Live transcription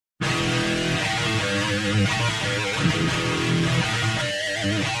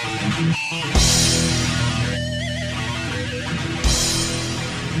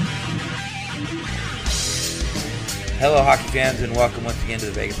Hello, hockey fans, and welcome once again to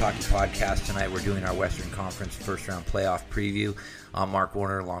the Vegas Hockey Podcast. Tonight we're doing our Western Conference first-round playoff preview. I'm Mark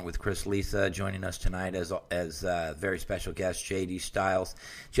Warner along with Chris Lisa. Joining us tonight as very special guest, J.D. Stiles,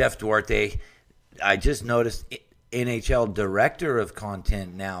 Jeff Duarte. I just noticed NHL Director of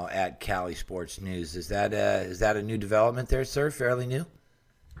Content now at Cali Sports News. Is that a new development there, sir? Fairly new?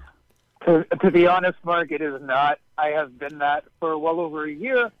 To be honest, Mark, it is not. I have been that for well over a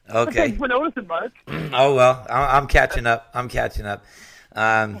year. Okay. Thanks for noticing, Mark. Oh, well, I'm catching up.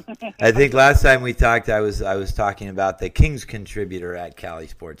 I think last time we talked, I was talking about the Kings contributor at Cali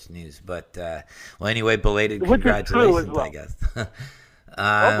Sports News. But, well, anyway, belated congratulations, I guess.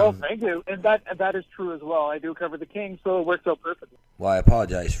 Well, thank you. And that is true as well. I do cover the Kings, so it works out perfectly. Well, I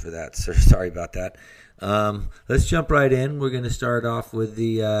apologize for that, sir. Sorry about that. Let's jump right in. We're going to start off with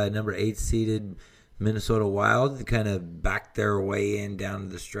the number 8 seeded Minnesota Wild. They kind of backed their way in down to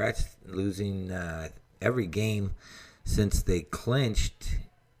the stretch, losing every game since they clinched.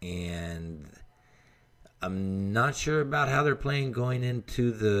 And I'm not sure about how they're playing going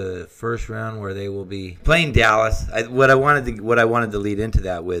into the first round, where they will be playing Dallas. What I wanted to lead into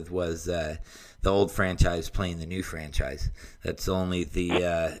that with was the old franchise playing the new franchise. That's only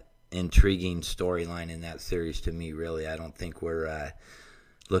the intriguing storyline in that series to me, really. I don't think we're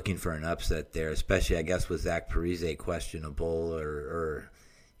looking for an upset there, especially, I guess, with Zach Parise questionable, or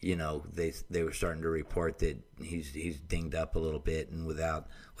you know, they were starting to report that he's dinged up a little bit, and without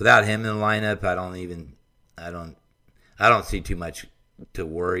him in the lineup, I don't see too much to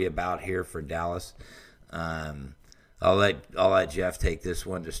worry about here for Dallas. I'll let Jeff take this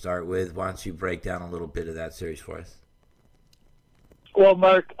one to start with. Why don't you break down a little bit of that series for us? Well,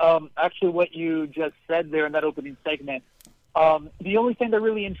 Mark, actually what you just said there in that opening segment, the only thing that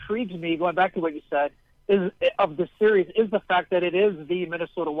really intrigues me, going back to what you said, of the series is the fact that it is the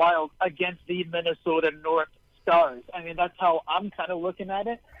Minnesota Wild against the Minnesota North Stars. I mean, that's how I'm kind of looking at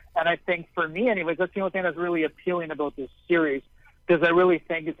it. And I think for me, anyways, that's the only thing that's really appealing about this series, because I really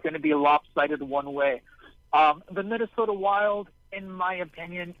think it's going to be lopsided one way. The Minnesota Wild, in my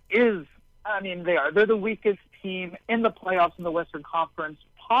opinion, they're the weakest team in the playoffs in the Western Conference,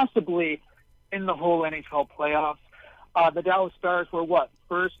 possibly in the whole NHL playoffs. The Dallas Stars were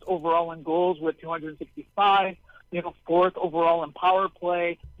first overall in goals with 265, fourth overall in power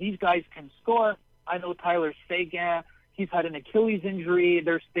play. These guys can score. I know Tyler Seguin, he's had an Achilles injury.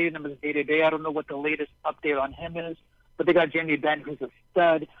 They're stating him as day-to-day. I don't know what the latest update on him is, but they got Jamie Benn, who's a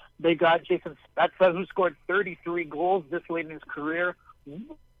stud. They got Jason Spezza, who scored 33 goals this late in his career.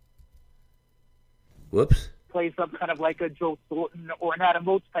 Whoops. Plays up kind of like a Joe Thornton or an Adam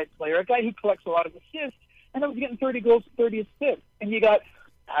Oates type player, a guy who collects a lot of assists, and was getting 30 goals, 30 assists. And you got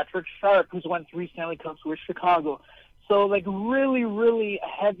Patrick Sharp, who's won 3 Stanley Cups with Chicago. So, really, really a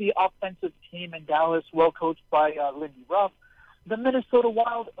heavy offensive team in Dallas, well coached by Lindy Ruff. The Minnesota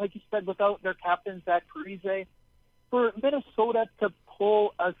Wild, like you said, without their captain, Zach Parise, for Minnesota to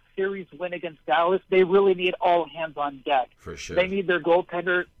pull a series win against Dallas, they really need all hands on deck. For sure. They need their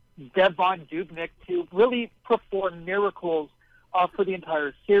goaltender, Devon Dubnyk, to really perform miracles for the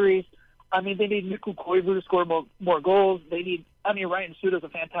entire series. I mean, they need Mikko Koivu to score more goals. They need, Ryan Suter's a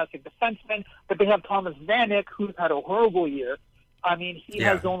fantastic defenseman, but they have Thomas Vanek, who's had a horrible year. I mean, he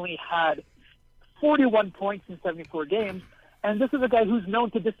has only had 41 points in 74 games, and this is a guy who's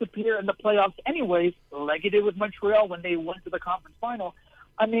known to disappear in the playoffs anyways, like he did with Montreal when they went to the conference final.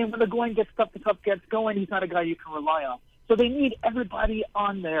 I mean, when the going gets tough, the tough gets going, he's not a guy you can rely on. So they need everybody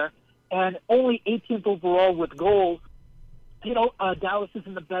on there, and only 18th overall with goals. Dallas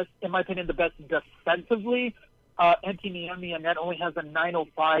isn't the best, in my opinion, the best defensively. Anthony Niemi only has a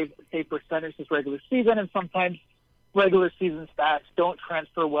 .905 save percentage this regular season, and sometimes regular season stats don't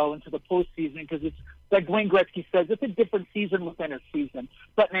transfer well into the postseason because it's, like Wayne Gretzky says, it's a different season within a season.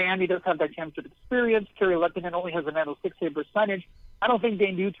 But Niemi does have that championship experience. Terry Leppinen only has a .906 save percentage. I don't think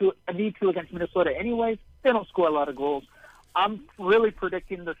they need to against Minnesota anyways. They don't score a lot of goals. I'm really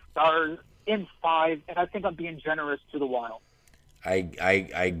predicting the Stars in 5, and I think I'm being generous to the Wild.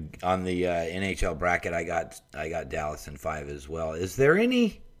 I on the NHL bracket, I got Dallas in 5 as well. Is there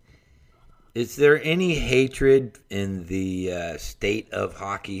any hatred in the state of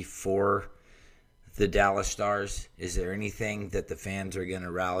hockey for the Dallas Stars? Is there anything that the fans are going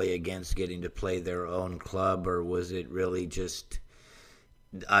to rally against getting to play their own club, or was it really just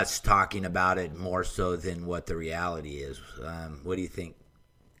us talking about it more so than what the reality is? What do you think?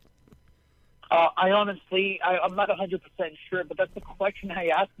 I'm not 100% sure, but that's the question I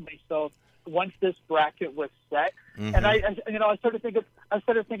ask myself. once this bracket was set. Mm-hmm. And I started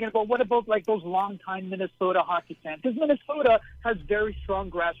thinking about what about like those longtime Minnesota hockey fans? Because Minnesota has very strong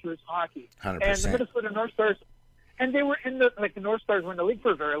grassroots hockey, 100%. and the Minnesota North Stars, and they were the North Stars were in the league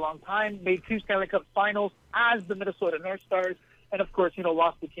for a very long time, made 2 Stanley Cup Finals as the Minnesota North Stars, and of course,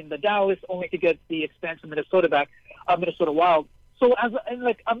 lost the team to Dallas only to get the expansion Minnesota back, Minnesota Wild. So I'm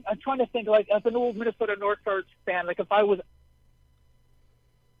trying to think, like, as an old Minnesota North Stars fan, like, if I was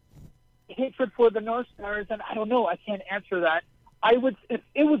hatred for the North Stars, and I don't know, I can't answer that. I would, if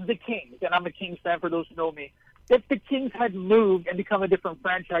it was the Kings, and I'm a Kings fan for those who know me, if the Kings had moved and become a different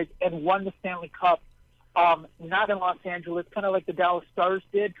franchise and won the Stanley Cup, not in Los Angeles, kind of like the Dallas Stars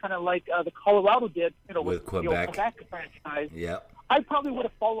did, kind of like the Colorado did, with Quebec. Quebec franchise. Yep. I probably would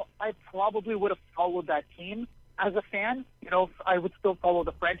have followed that team as a fan. I would still follow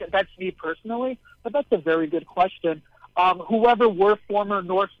the franchise. That's me personally, but that's a very good question. Whoever were former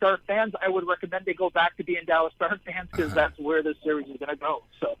North Star fans, I would recommend they go back to being Dallas Star fans because that's where the series is going to go.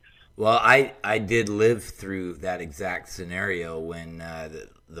 So. Well, I did live through that exact scenario when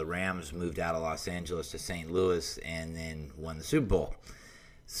the Rams moved out of Los Angeles to St. Louis and then won the Super Bowl.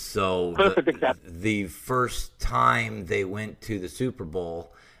 So perfect example. The first time they went to the Super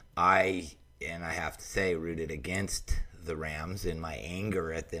Bowl, I have to say, rooted against the Rams in my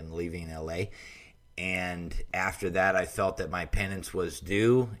anger at them leaving L.A., and after that, I felt that my penance was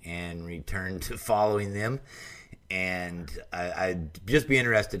due and returned to following them. And I'd just be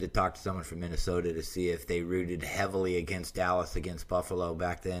interested to talk to someone from Minnesota to see if they rooted heavily against Dallas, against Buffalo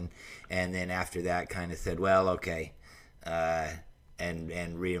back then. And then after that kind of said, well, okay,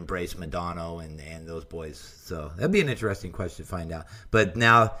 and re-embrace Madonna and those boys. So that'd be an interesting question to find out. But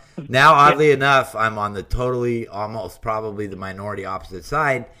now oddly enough, I'm on the totally, almost probably the minority opposite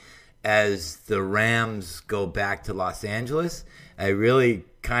side. As the Rams go back to Los Angeles, I really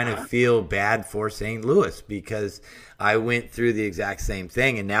kind of feel bad for St. Louis because I went through the exact same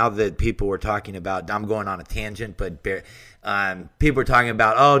thing. And now that people were talking about, I'm going on a tangent, but people are talking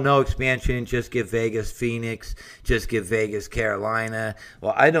about, oh, no expansion, just give Vegas Phoenix, just give Vegas Carolina.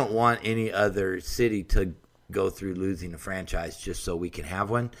 Well, I don't want any other city to go through losing a franchise just so we can have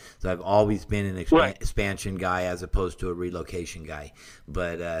one. So I've always been an expansion guy as opposed to a relocation guy.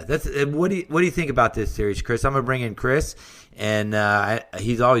 But that's what do you think about this series, Chris? I'm gonna bring in Chris, and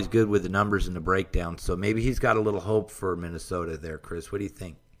he's always good with the numbers and the breakdown. So maybe he's got a little hope for Minnesota there. Chris, what do you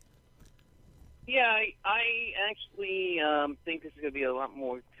think? Yeah, I actually think this is going to be a lot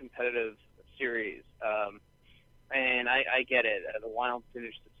more competitive series. And I get it. The Wild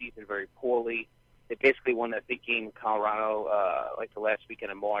finished the season very poorly. They basically won that big game in Colorado like the last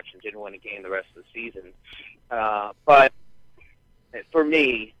weekend of March and didn't win a game the rest of the season. But for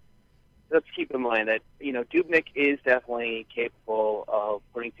me, let's keep in mind that, Dubnyk is definitely capable of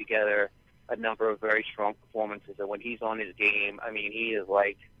putting together a number of very strong performances. And when he's on his game, I mean, he is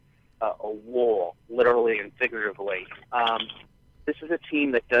like a wall, literally and figuratively. This is a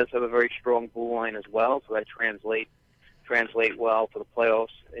team that does have a very strong blue line as well, so that translate well for the playoffs.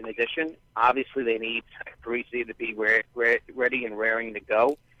 In addition, obviously they need Parisi to be ready and raring to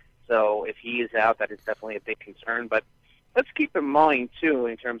go. So if he is out, that is definitely a big concern. But let's keep in mind, too,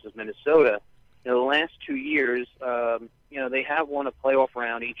 in terms of Minnesota, the last 2 years, they have won a playoff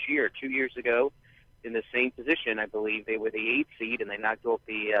round each year. 2 years ago, in the same position, I believe, they were the 8th seed, and they knocked off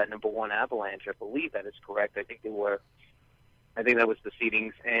the number 1 Avalanche. I believe that is correct. I think that was the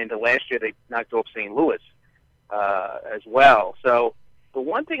seedings. And last year they knocked off St. Louis as well. So the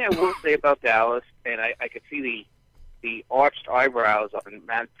one thing I will say about Dallas, and I could see the arched eyebrows on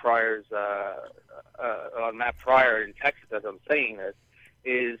Matt Pryor's on Matt Pryor in Texas as I'm saying this,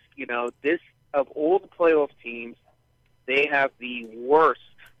 is this of all the playoff teams, they have the worst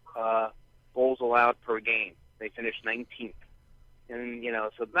goals allowed per game. They finished 19th, and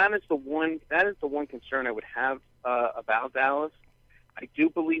so that is the one concern I would have about Dallas. I do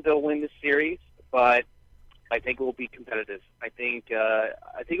believe they'll win this series, but I think it will be competitive. I think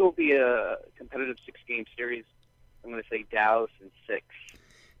it will be a competitive 6-game series. I'm going to say Dallas in 6.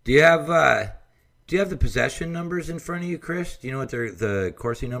 Do you have the possession numbers in front of you, Chris? Do you know what the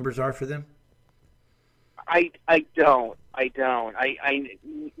Corsi numbers are for them? I don't.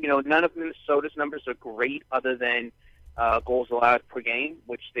 None of Minnesota's numbers are great other than goals allowed per game,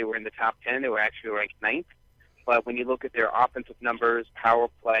 which they were in the top 10. They were actually ranked 9th. But when you look at their offensive numbers, power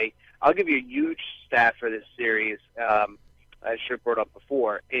play, I'll give you a huge stat for this series, I should have brought up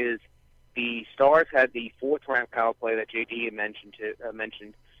before, is the Stars had the 4th-ranked power play that JD had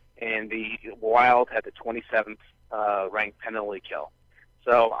mentioned, and the Wild had the 27th ranked penalty kill.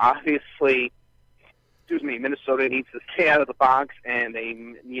 So obviously, Minnesota needs to stay out of the box, and they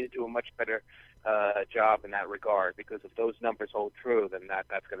need to do a much better job in that regard, because if those numbers hold true, then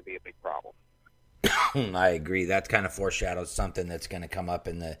that's going to be a big problem. I agree. That kind of foreshadows something that's going to come up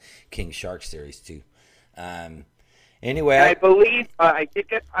in the King Shark series too. Anyway, and I believe I did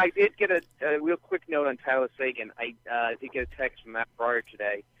get a real quick note on Tyler Seguin. I did get a text from Matt Breyer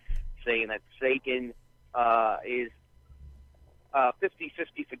today saying that Seguin is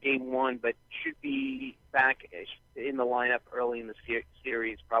 50-50 for Game 1, but should be back in the lineup early in the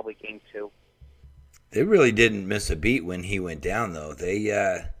series, probably Game 2. They really didn't miss a beat when he went down, though.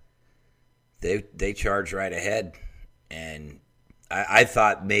 They charged right ahead, and I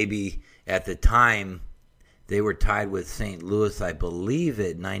thought maybe at the time they were tied with St. Louis, I believe,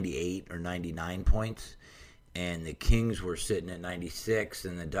 at 98 or 99 points, and the Kings were sitting at 96,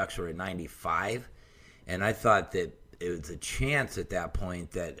 and the Ducks were at 95, and I thought that it was a chance at that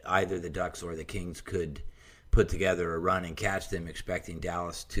point that either the Ducks or the Kings could put together a run and catch them, expecting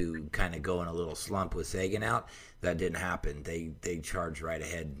Dallas to kind of go in a little slump with Seguin out. That didn't happen. They charged right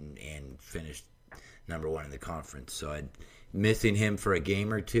ahead and finished number one in the conference. So missing him for a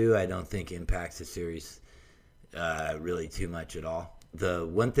game or two, I don't think impacts the series really too much at all. The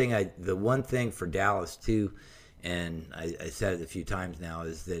one thing for Dallas too, and I said it a few times now,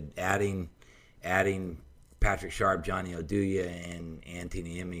 is that adding Patrick Sharp, Johnny Oduya, and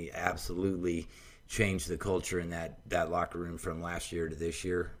Anthony Niemi absolutely changed the culture in that locker room from last year to this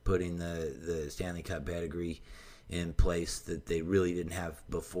year, putting the Stanley Cup pedigree in place that they really didn't have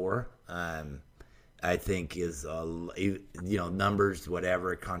before. I think is numbers,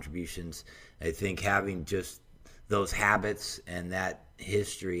 whatever contributions. I think having just those habits and that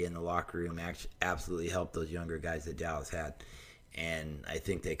history in the locker room absolutely helped those younger guys that Dallas had, and I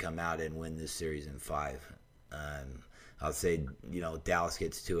think they come out and win this series in 5. I'll say Dallas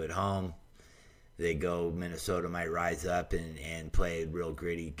gets 2 at home. They go, Minnesota might rise up and play a real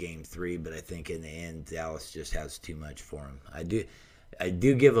gritty Game 3, but I think in the end, Dallas just has too much for them. I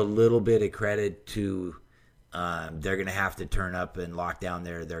do give a little bit of credit to they're going to have to turn up and lock down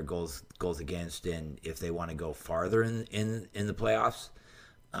their goals against, and if they want to go farther in the playoffs.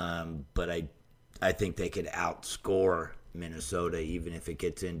 But I think they could outscore Minnesota even if it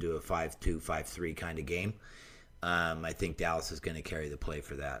gets into a 5-2, 5-3 kind of game. I think Dallas is going to carry the play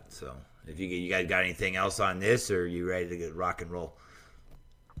for that. So, if you guys got anything else on this, or are you ready to get rock and roll?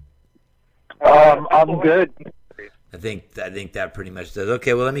 I'm good. I think that pretty much does.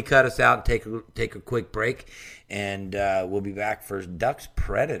 Okay, well, let me cut us out and take a quick break, and we'll be back for Ducks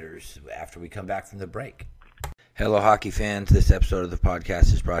Predators after we come back from the break. Hello, hockey fans. This episode of the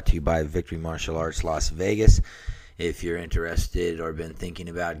podcast is brought to you by Victory Martial Arts Las Vegas. If you're interested or been thinking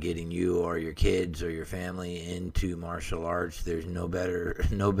about getting you or your kids or your family into martial arts, there's no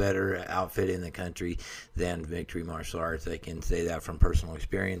better outfit in the country than Victory Martial Arts. I can say that from personal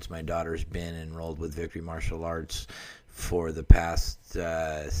experience. My daughter's been enrolled with Victory Martial Arts for the past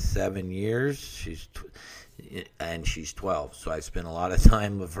 7 years. She's 12, so I spent a lot of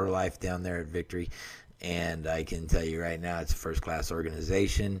time of her life down there at Victory, and I can tell you right now, it's a first-class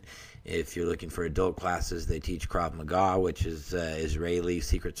organization. If you're looking for adult classes, they teach Krav Maga, which is Israeli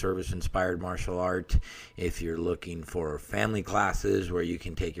Secret Service-inspired martial art. If you're looking for family classes where you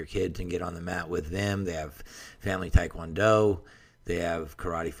can take your kids and get on the mat with them, they have family taekwondo. They have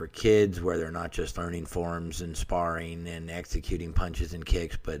karate for kids, where they're not just learning forms and sparring and executing punches and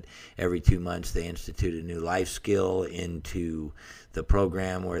kicks, but every 2 months they institute a new life skill into the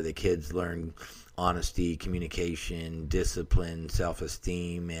program where the kids learn honesty, communication, discipline,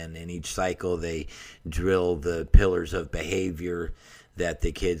 self-esteem, and in each cycle they drill the pillars of behavior that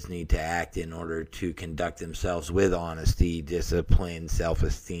the kids need to act in order to conduct themselves with honesty, discipline,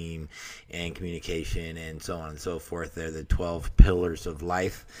 self-esteem, and communication, and so on and so forth. They're the 12 pillars of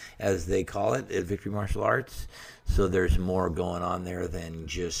life, as they call it, at Victory Martial Arts. So there's more going on there than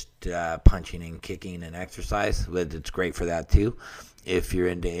just punching and kicking and exercise, but it's great for that too. If you're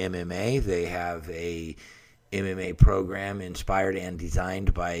into MMA, they have a MMA program inspired and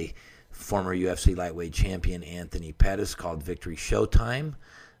designed by former UFC lightweight champion Anthony Pettis called Victory Showtime.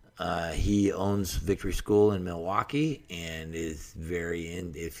 He owns Victory School in Milwaukee and is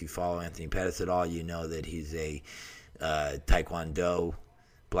if you follow Anthony Pettis at all, you know that he's a Taekwondo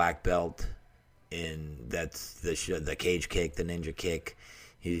black belt, and that's the cage kick, the ninja kick.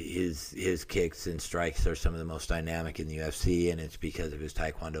 his kicks and strikes are some of the most dynamic in the UFC, and it's because of his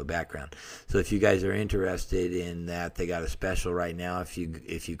Taekwondo background. So if you guys are interested in that, they got a special right now. If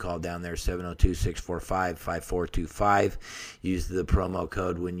you call down there 702-645-5425, use the promo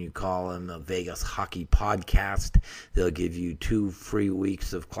code when you call them Vegas Hockey Podcast. They'll give you 2 free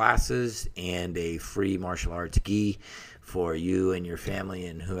weeks of classes and a free martial arts gi for you and your family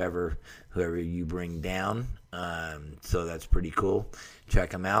and whoever you bring down. So that's pretty cool. Check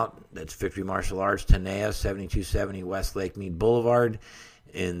them out. That's Victory Martial Arts, Tenaya, 7270 West Lake Mead Boulevard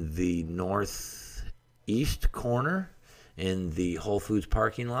in the northeast corner in the Whole Foods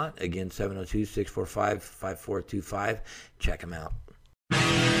parking lot. Again, 702-645-5425. Check them out.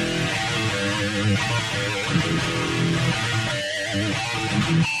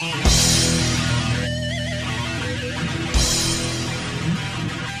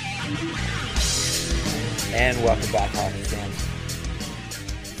 And welcome back, hockey fans.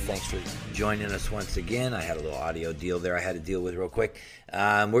 Thanks for joining us once again. I had a little audio deal there I had to deal with real quick.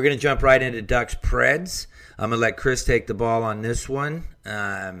 We're going to jump right into Ducks Preds. I'm going to let Chris take the ball on this one.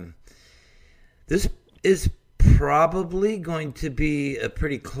 This is probably going to be a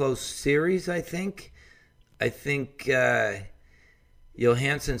pretty close series, I think. I think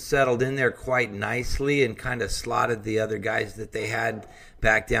Johansson settled in there quite nicely and kind of slotted the other guys that they had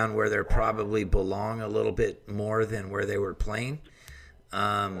back down where they probably belong a little bit more than where they were playing.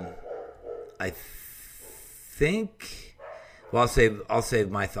 I think. Well, I'll save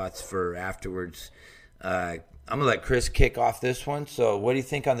my thoughts for afterwards. I'm gonna let Chris kick off this one. So, what do you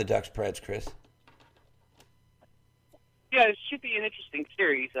think on the Ducks Preds, Chris? Yeah, it should be an interesting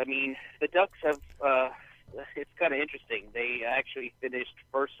series. I mean, the Ducks have. It's kind of interesting. They actually finished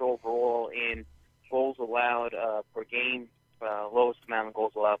first overall in goals allowed per game, lowest amount of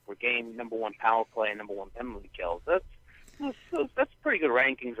goals allowed per game, number 1 power play, and number 1 penalty kills. That's pretty good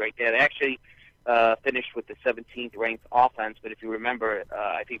rankings right there. They actually finished with the 17th ranked offense, but if you remember,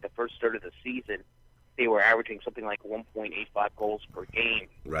 I think the first third of the season, they were averaging something like 1.85 goals per game.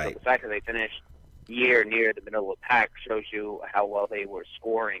 Right. So the fact that they finished near the middle of the pack shows you how well they were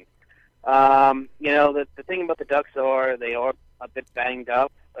scoring. The thing about the Ducks they are a bit banged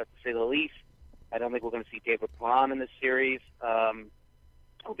up, to say the least. I don't think we're going to see David Braun in this series.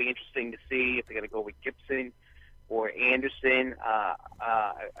 It'll be interesting to see if they're going to go with Gibson or Anderson. I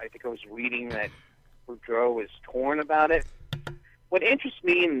think I was reading that Boudreau is torn about it. What interests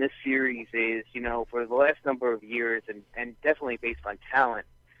me in this series is, for the last number of years, and definitely based on talent,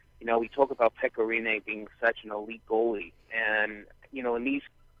 we talk about Pecorine being such an elite goalie. And, in these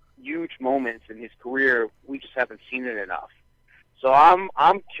huge moments in his career, we just haven't seen it enough. So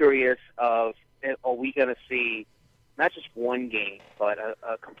I'm curious of, are we going to see not just one game, but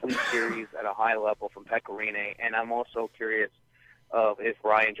a complete series at a high level from Pecorine? And I'm also curious of if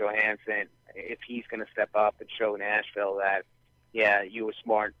Ryan Johansson, if he's going to step up and show Nashville that, yeah, you were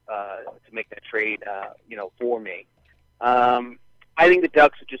smart to make that trade, for me. I think the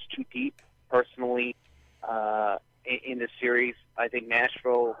Ducks are just too deep, personally, in this series. I think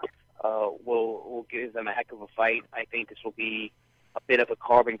Nashville will give them a heck of a fight. I think this will be a bit of a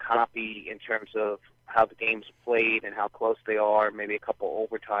carbon copy in terms of how the games are played and how close they are, maybe a couple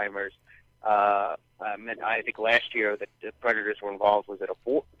overtimers. I think last year that the Predators were involved. Was it a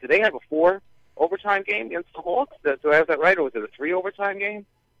 4? Did they have a 4 overtime game against the Hawks? Do I have that right, or was it a 3 overtime game?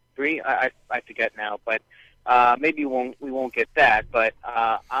 3? I forget now, but maybe we won't get that. But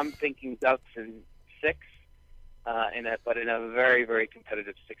I'm thinking Ducks in 6, in a very, very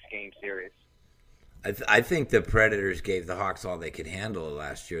competitive 6-game series. I think the Predators gave the Hawks all they could handle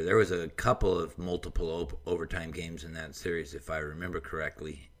last year. There was a couple of multiple overtime games in that series, if I remember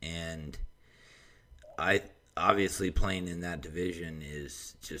correctly. And obviously playing in that division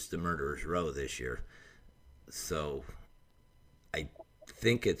is just the murderer's row this year. So I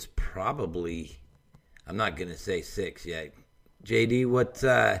think it's probably, I'm not going to say 6 yet. JD,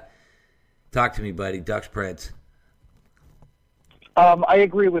 talk to me, buddy. Ducks Preds. I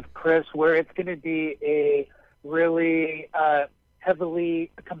agree with Chris where it's going to be a really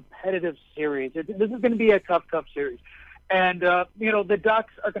heavily competitive series. This is going to be a tough series. And, the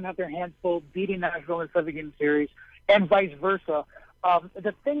Ducks are going to have their hands full beating Nashville in a 7-game series and vice versa.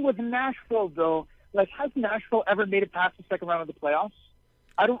 The thing with Nashville, though, has Nashville ever made it past the second round of the playoffs?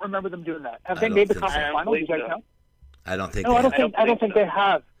 I don't remember them doing that. Have they made the conference final? Do you guys know? I don't think. No, I don't think they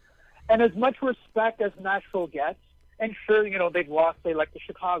have. And as much respect as Nashville gets, and sure, they've lost, say, like to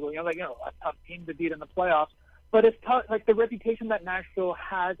Chicago, a tough team to beat in the playoffs. But it's tough, like the reputation that Nashville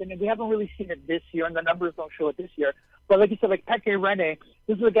has, and we haven't really seen it this year, and the numbers don't show it this year. But like you said, like Peke Rene,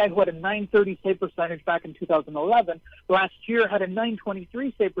 this is a guy who had a 930 save percentage back in 2011. Last year had a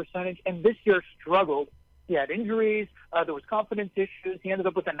 923 save percentage, and this year struggled. He had injuries. There was confidence issues. He ended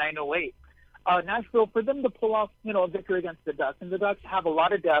up with a 908. Nashville, for them to pull off, a victory against the Ducks, and the Ducks have a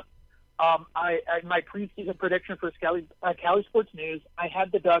lot of depth. My preseason prediction for Cali Sports News, I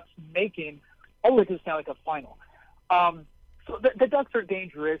had the Ducks making all of this Stanley Cup final. So the Ducks are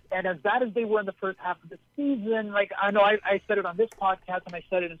dangerous, and as bad as they were in the first half of the season, like I know I said it on this podcast and I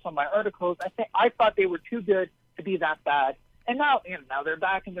said it in some of my articles, I thought they were too good to be that bad, and now they're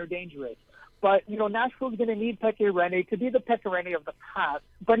back and they're dangerous. But Nashville's going to need Peke Rene to be the Peke Rene of the past,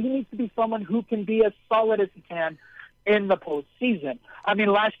 but he needs to be someone who can be as solid as he can in the postseason. I mean,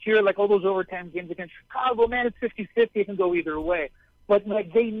 last year, like all those overtime games against Chicago, man, it's 50-50. It can go either way. But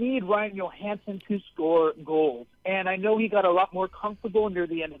like they need Ryan Johansson to score goals, and I know he got a lot more comfortable near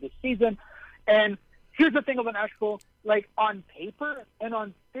the end of the season. And here's the thing about Nashville: like on paper and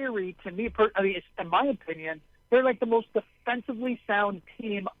on theory, to me, in my opinion, they're like the most defensively sound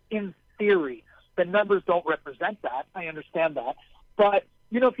team in theory. The numbers don't represent that. I understand that, but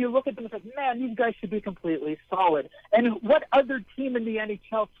if you look at them, it's like, man, these guys should be completely solid. And what other team in the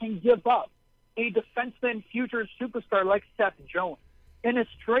NHL can give up a defenseman, future superstar like Seth Jones in a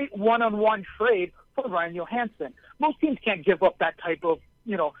straight one-on-one trade for Ryan Johansson? Most teams can't give up that type of,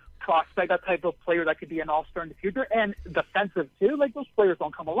 prospect, that type of player that could be an all-star in the future, and defensive too. Like, those players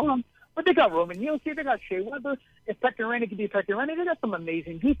don't come along. But they got Roman Yossi, they got Shea Weber. If Peke Rene can be Peke Rene, they got some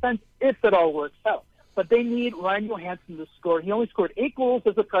amazing defense if it all works out. But they need Ryan Johansson to score. He only scored 8 goals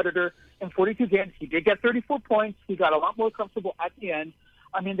as a Predator in 42 games. He did get 34 points. He got a lot more comfortable at the end.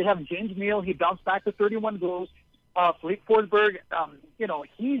 I mean, they have James Neal. He bounced back to 31 goals. Philippe Forsberg,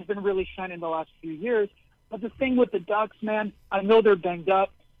 he's been really shining the last few years. But the thing with the Ducks, man, I know they're banged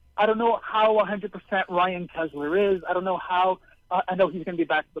up. I don't know how 100% Ryan Kesler is. I don't know how. I know he's going to be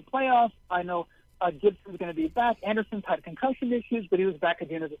back to the playoffs. I know Gibson's going to be back. Anderson's had concussion issues, but he was back at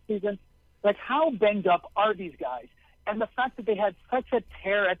the end of the season. Like, how banged up are these guys? And the fact that they had such a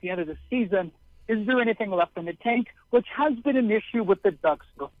tear at the end of the season, is there anything left in the tank? Which has been an issue with the Ducks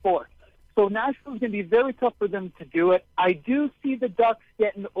before. So Nashville's going to be very tough for them to do it. I do see the Ducks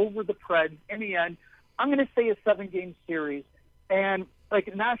getting over the Preds in the end. I'm going to say a 7-game series. And,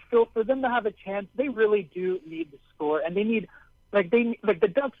 like, Nashville, for them to have a chance, they really do need to score. And they need,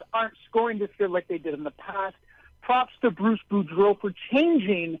 the Ducks aren't scoring this year like they did in the past. Props to Bruce Boudreau for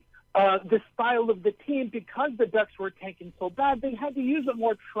changing the style of the team because the Ducks were tanking so bad. They had to use a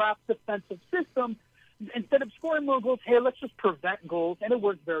more trap defensive system. Instead of scoring more goals, hey, let's just prevent goals, and it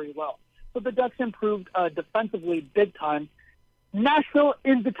worked very well. So the Ducks improved defensively big time. Nashville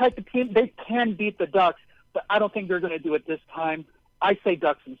is the type of team, they can beat the Ducks, but I don't think they're going to do it this time. I say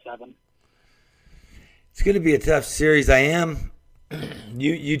Ducks in 7. It's going to be a tough series.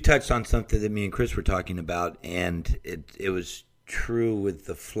 You touched on something that me and Chris were talking about, and it was true with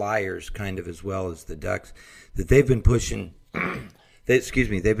the Flyers kind of as well as the Ducks, that they've been pushing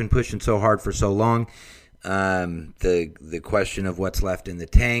they've been pushing so hard for so long. The question of what's left in the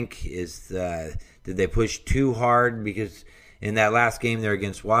tank is, did they push too hard? Because in that last game there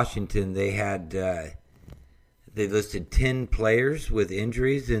against Washington, they had they listed 10 players with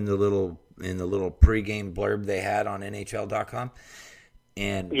injuries in the little pregame blurb they had on NHL.com.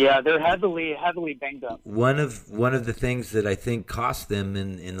 And yeah, they're heavily banged up. One of the things that I think cost them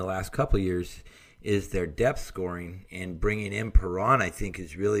in the last couple of years is their depth scoring, and bringing in Perron, I think,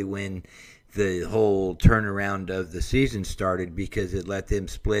 is really when the whole turnaround of the season started, because it let them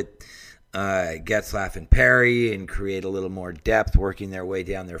split Getzlaf and Perry and create a little more depth, working their way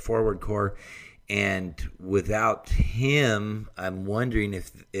down their forward core. And without him, I'm wondering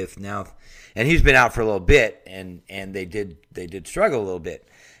if now, and he's been out for a little bit, and they did struggle a little bit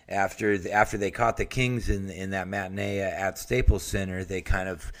after they caught the Kings in that matinee at Staples Center. They kind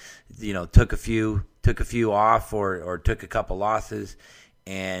of took a few off or took a couple losses,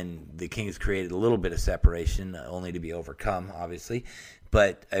 and the Kings created a little bit of separation, only to be overcome, obviously.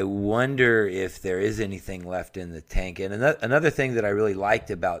 But I wonder if there is anything left in the tank. And another thing that I really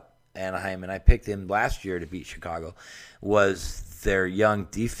liked about Anaheim, and I picked them last year to beat Chicago, was their young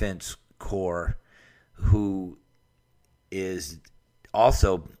defense core, who is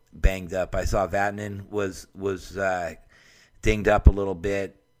also banged up. I saw Vatanen was dinged up a little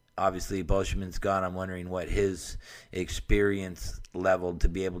bit. Obviously, Bolshman's gone. I'm wondering what his experience level to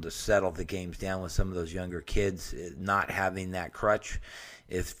be able to settle the games down with some of those younger kids, not having that crutch,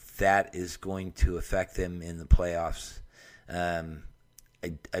 if that is going to affect them in the playoffs. I'm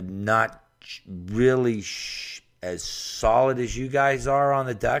not really as solid as you guys are on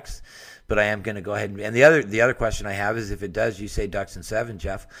the Ducks, but I am going to go ahead and the other question I have is if it does, you say Ducks in 7,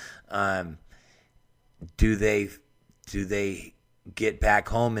 Jeff. Do they get back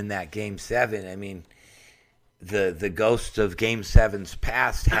home in that Game 7? I mean, the ghosts of Game 7's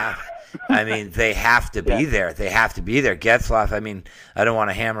past they have to be there. They have to be there. Getzlaf, I mean, I don't want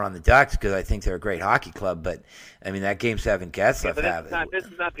to hammer on the Ducks because I think they're a great hockey club, but I mean that Game 7 Getzlaf. This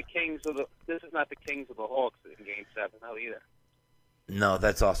is not the Kings of the Hawks in Game 7 either. No,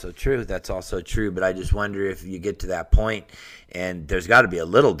 that's also true. But I just wonder if you get to that point, and there's got to be a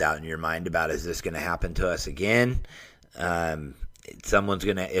little doubt in your mind about is this going to happen to us again? Someone's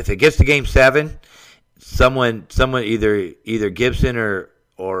gonna, if it gets to Game 7, someone either Gibson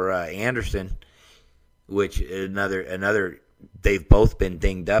or Anderson, which another. They've both been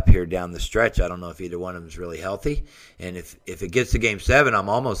dinged up here down the stretch. I don't know if either one of them is really healthy. And if it gets to Game 7, I'm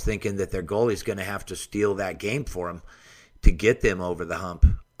almost thinking that their goalie's going to have to steal that game for them to get them over the hump.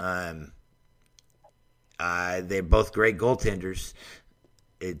 They're both great goaltenders.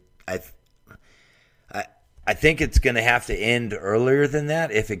 I think it's going to have to end earlier than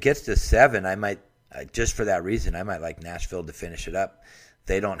that. If it gets to 7, I might, just for that reason, I might like Nashville to finish it up.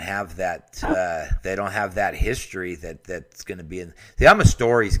 They don't have that. They don't have that history that's going to be in. See, I'm a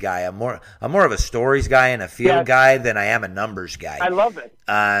stories guy. I'm more of a stories guy and a field guy than I am a numbers guy. I love it.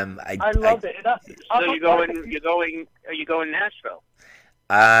 I love it. So are you going Nashville?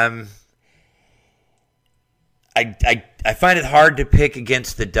 I find it hard to pick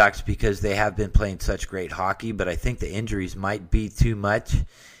against the Ducks because they have been playing such great hockey, but I think the injuries might be too much.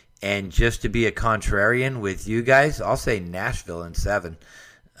 And just to be a contrarian with you guys, I'll say Nashville in 7.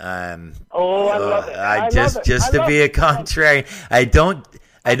 I love it. Just to be a contrarian. I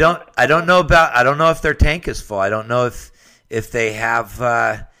don't know if their tank is full. I don't know if they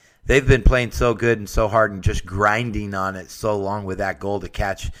have. They've been playing so good and so hard and just grinding on it so long with that goal to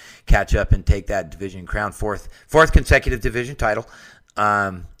catch up and take that division crown, fourth consecutive division title.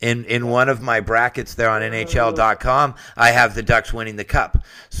 In one of my brackets there on NHL.com, I have the Ducks winning the cup.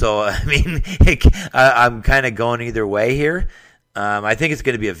 So, I mean, I'm kind of going either way here. I think it's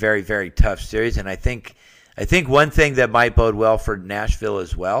going to be a very, very tough series. And I think one thing that might bode well for Nashville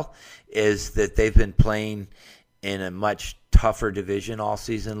as well is that they've been playing in a much tougher division all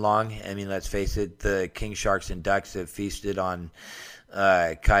season long. I mean, let's face it, the King Sharks and Ducks have feasted on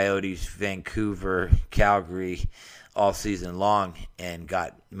Coyotes, Vancouver, Calgary all season long and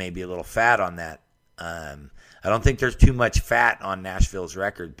got maybe a little fat on that. I don't think there's too much fat on Nashville's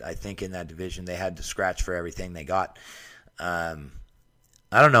record. I think in that division they had to scratch for everything they got. I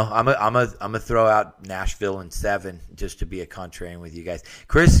don't know. I'm a throw out Nashville in 7 just to be a contrarian with you guys.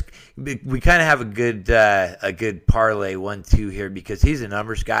 Chris, we kind of have a good parlay 1-2 here because he's a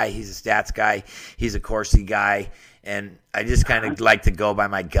numbers guy, he's a stats guy, he's a Corsi guy, and I just kind of like to go by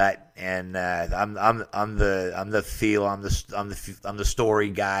my gut. And I'm the feel. I'm the story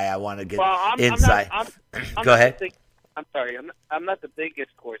guy. I want to get insight. Go ahead. I'm sorry. I'm not the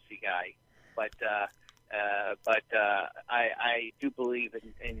biggest Corsi guy, but I do believe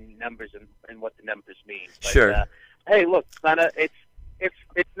in numbers and what the numbers mean. But, sure. Hey, look,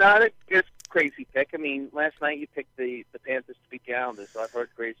 it's not a crazy pick. I mean, last night you picked the Panthers to beat the Islanders, so I've heard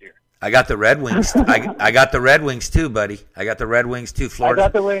crazier. I got the Red Wings. I got the Red Wings too, buddy. I got the Red Wings too. I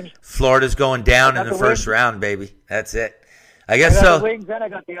got the Wings. Florida's going down in the first round, baby. That's it. I guess I got so. the Wings and I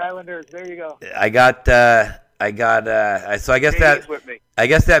got the Islanders. There you go. So I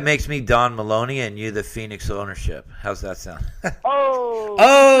guess that makes me Don Maloney and you the Phoenix ownership. How's that sound?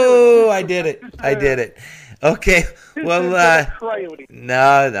 Oh, I did it. Okay. Well,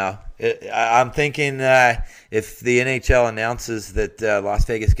 no. I'm thinking if the NHL announces that Las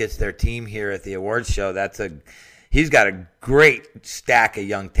Vegas gets their team here at the awards show, he's got a great stack of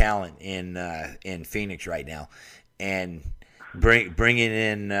young talent in Phoenix right now, and bringing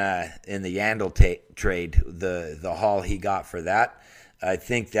in the Yandle trade, the haul he got for that. I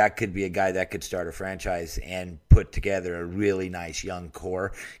think that could be a guy that could start a franchise and put together a really nice young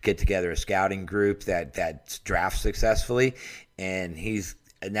core, get together a scouting group that drafts successfully. And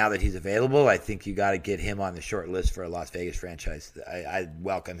now that he's available, I think you got to get him on the short list for a Las Vegas franchise. I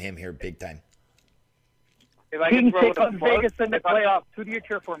welcome him here big time. If I can take on Vegas in the playoffs. Who do you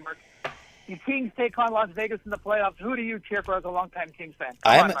cheer for, Mark? The Kings take on Las Vegas in the playoffs. Who do you cheer for as a longtime Kings fan?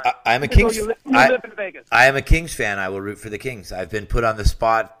 I'm a Kings. You live in Vegas. I am a Kings fan. I will root for the Kings. I've been put on the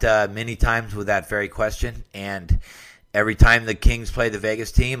spot many times with that very question, and every time the Kings play the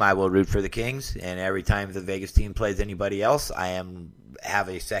Vegas team, I will root for the Kings, and every time the Vegas team plays anybody else, have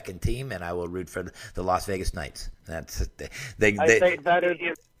a second team, and I will root for the Las Vegas Knights. That's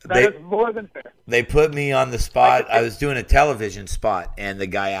That is more than fair. They put me on the spot. I was doing a television spot, and the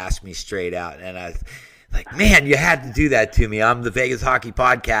guy asked me straight out, and I was like, man, you had to do that to me. I'm the Vegas Hockey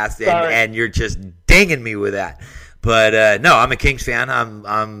Podcast, and you're just dinging me with that. But no, I'm a Kings fan.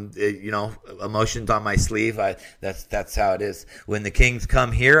 I'm emotions on my sleeve. That's how it is. When the Kings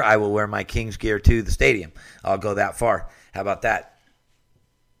come here, I will wear my Kings gear to the stadium. I'll go that far. How about that?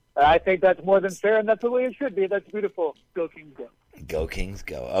 I think that's more than fair, and that's the way it should be. That's beautiful. Go Kings, go. Go Kings,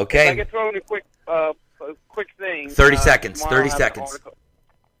 go. Okay. If I could throw in a quick thing. 30 seconds. 30 seconds.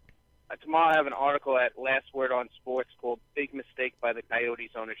 Tomorrow I have an article at Last Word on Sports called "Big Mistake by the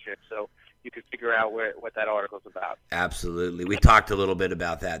Coyotes Ownership," so you can figure out what that article's about. Absolutely. We talked a little bit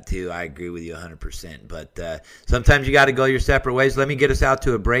about that, too. I agree with you 100%. But sometimes you got to go your separate ways. Let me get us out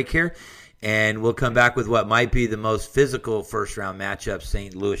to a break here, and we'll come back with what might be the most physical first-round matchup,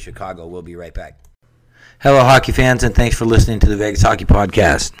 St. Louis-Chicago. We'll be right back. Hello, hockey fans, and thanks for listening to the Vegas Hockey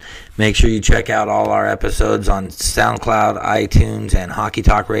Podcast. Make sure you check out all our episodes on SoundCloud, iTunes, and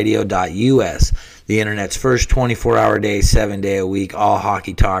HockeyTalkRadio.us, the Internet's first 24-hour day, 7-day a week, all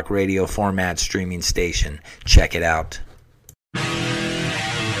hockey talk radio format streaming station. Check it out.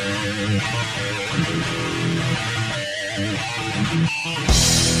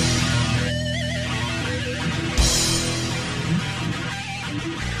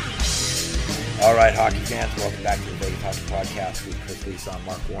 All right, hockey fans, welcome back to the Vegas Hockey Podcast with Chris Lisa and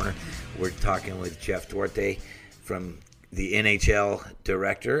Mark Warner. We're talking with Jeff Duarte from the NHL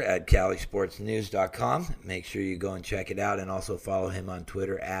director at CaliSportsNews.com. Make sure you go and check it out, and also follow him on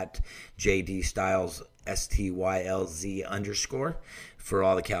Twitter at JDStyles, STYLZ_ for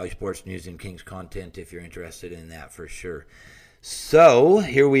all the Cali Sports News and Kings content if you're interested in that for sure. So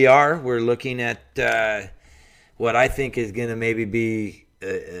here we are. We're looking at what I think is going to maybe be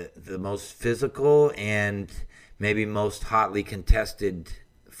the most physical and maybe most hotly contested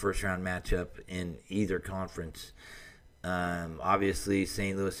first-round matchup in either conference. Obviously,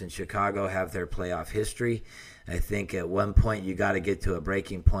 St. Louis and Chicago have their playoff history. I think at one point you got to get to a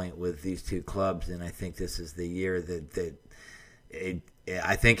breaking point with these two clubs, and I think this is the year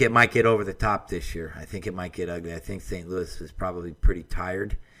I think it might get over the top this year. I think it might get ugly. I think St. Louis is probably pretty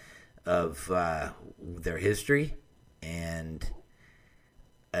tired of their history, and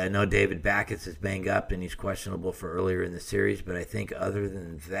I know David Backes is banged up and he's questionable for earlier in the series, but I think other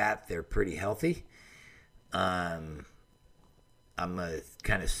than that, they're pretty healthy. I'm going to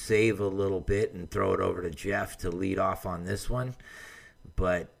kind of save a little bit and throw it over to Jeff to lead off on this one,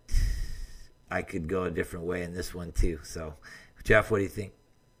 but I could go a different way in this one too. So, Jeff, what do you think?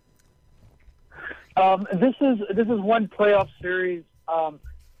 This is one playoff series.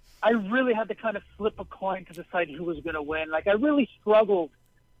 I really had to kind of flip a coin to decide who was going to win. Like, I really struggled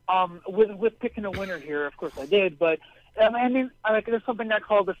with picking a winner here. Of course I did, but I mean, there's something I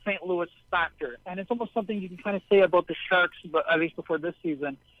call the St. Louis factor, and it's almost something you can kind of say about the Sharks, but at least before this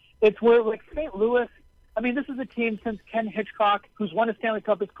season. It's where, like, St. Louis, I mean, this is a team since Ken Hitchcock, who's won a Stanley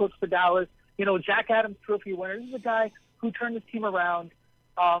Cup as coach for Dallas, Jack Adams Trophy winner. This is a guy who turned his team around,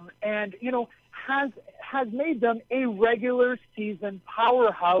 and, has made them a regular season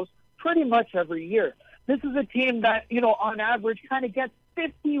powerhouse pretty much every year. This is a team that, on average kind of gets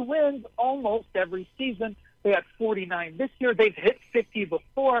 50 wins almost every season. They had 49 this year. They've hit 50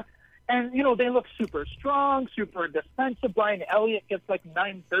 before. And, they look super strong, super defensive. Brian Elliott gets like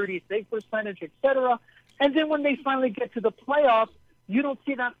 .930 save percentage, et cetera. And then when they finally get to the playoffs, you don't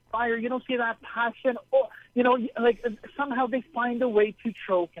see that fire. You don't see that passion. Or, somehow they find a way to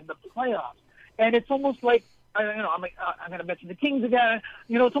choke in the playoffs. And it's almost like, I'm going to mention the Kings again.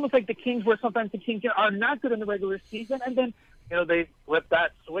 It's almost like the Kings, where sometimes the Kings are not good in the regular season, and then they flip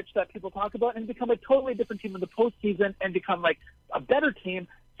that switch that people talk about and become a totally different team in the postseason and become like a better team.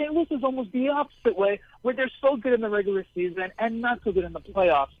 St. Louis is almost the opposite way, where they're so good in the regular season and not so good in the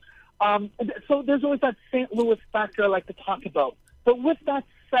playoffs. So there's always that St. Louis factor I like to talk about. But with that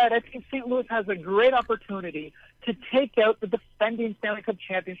said, I think St. Louis has a great opportunity to take out the defending Stanley Cup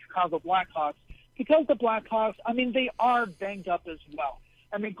champion Chicago Blackhawks, because the Blackhawks, I mean, they are banged up as well.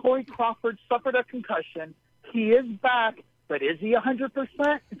 I mean, Corey Crawford suffered a concussion. He is back, but is he 100%?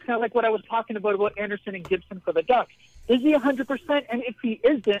 It's kind of like what I was talking about Anderson and Gibson for the Ducks. Is he 100%? And if he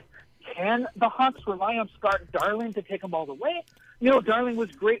isn't, can the Hawks rely on Scott Darling to take him all the way? Darling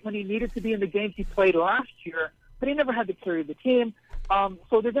was great when he needed to be in the games he played last year, but he never had to carry the team.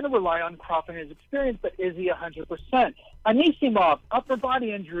 So they're going to rely on Crawford and his experience, but is he 100%? Anisimov, upper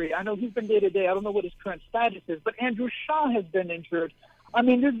body injury. I know he's been day-to-day. I don't know what his current status is, but Andrew Shaw has been injured. I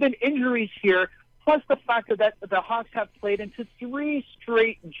mean, there's been injuries here, plus the fact that the Hawks have played into 3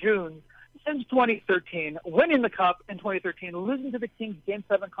 straight Junes since 2013, winning the Cup in 2013, losing to the Kings Game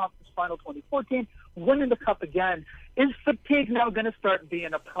 7 Conference Final 2014, winning the Cup again. Is fatigue now going to start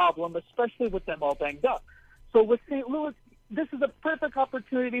being a problem, especially with them all banged up? So with St. Louis, this is a perfect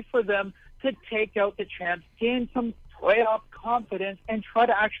opportunity for them to take out the champs, gain some playoff confidence, and try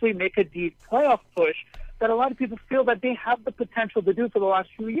to actually make a deep playoff push that a lot of people feel that they have the potential to do for the last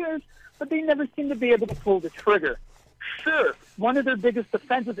few years, but they never seem to be able to pull the trigger. Sure, one of their biggest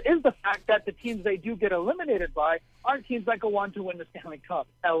defenses is the fact that the teams they do get eliminated by aren't teams that go on to win the Stanley Cup.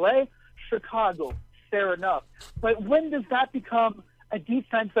 LA, Chicago, fair enough. But when does that become a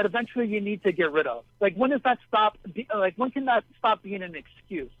defense that eventually you need to get rid of? Like, when does that stop? Like, when can that stop being an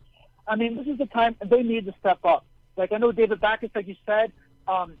excuse? I mean, this is the time they need to step up. Like, I know David Backes, like you said,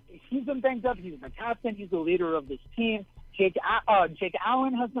 he's been banged up. He's the captain. He's the leader of this team. Jake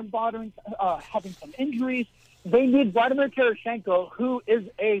Allen has been having some injuries. They need Vladimir Tarasenko, who is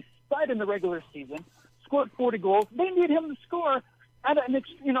a stud in the regular season, scored 40 goals. They need him to score and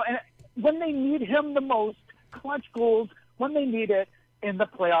when they need him the most, clutch goals when they need it in the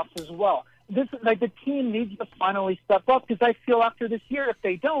playoffs as well. This the team needs to finally step up, because I feel after this year, if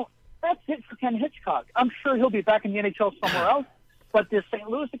they don't, that's it for Ken Hitchcock. I'm sure he'll be back in the NHL somewhere else, but this St.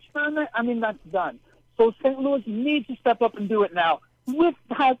 Louis experiment, I mean, that's done. So St. Louis needs to step up and do it now. With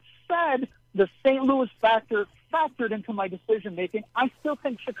that said, the St. Louis factored into my decision-making. I still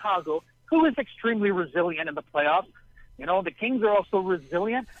think Chicago, who is extremely resilient in the playoffs, the Kings are also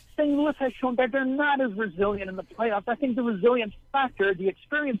resilient. St. Louis has shown that they're not as resilient in the playoffs. I think the resilience factor, the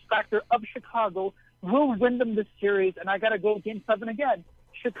experience factor of Chicago will win them this series, and I got to go Game 7 again.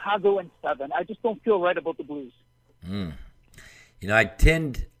 Chicago in 7. I just don't feel right about the Blues. I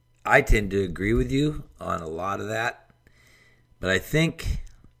tend to agree with you on a lot of that, but I think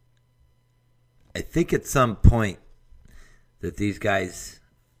at some point that these guys,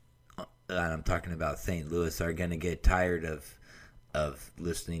 and I'm talking about St. Louis, are going to get tired of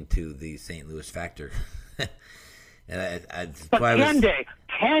listening to the St. Louis factor. And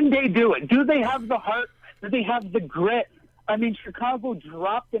can they do it? Do they have the heart? Do they have the grit? I mean, Chicago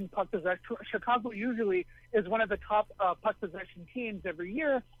dropped in puck possession. Chicago usually is one of the top puck possession teams every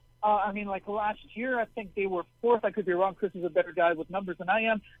year. Like last year, I think they were 4th. I could be wrong. Chris is a better guy with numbers than I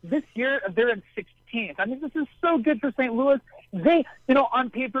am. This year, they're in 16th. I mean, this is so good for St. Louis. They, on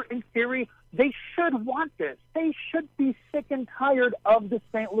paper, in theory, they should want this. They should be sick and tired of the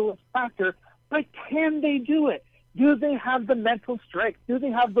St. Louis factor. But can they do it? Do they have the mental strength? Do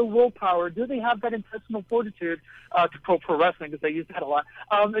they have the willpower? Do they have that intestinal fortitude to pro wrestling, because they use that a lot?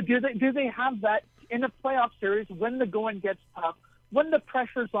 Do they have that in a playoff series when the going gets tough, when the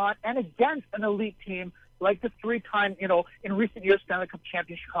pressure's on, and against an elite team like the 3-time, in recent years, Stanley Cup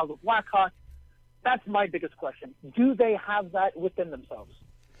champion Chicago Blackhawks? That's my biggest question. Do they have that within themselves?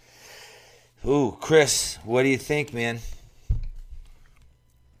 Ooh, Chris, what do you think, man?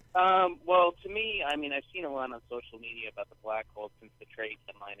 Well, to me, I mean, I've seen a lot on social media about the Blackhawks since the trade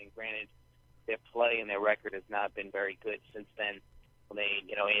deadline, and granted, their play and their record has not been very good since then. When they,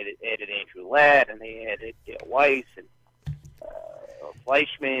 added Andrew Ladd, and they added Weiss and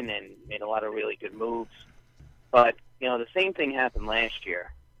Fleischman, and made a lot of really good moves. But, the same thing happened last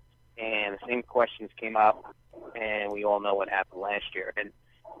year, and the same questions came up, and we all know what happened last year. And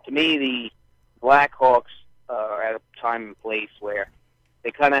to me, the Blackhawks are at a time and place where they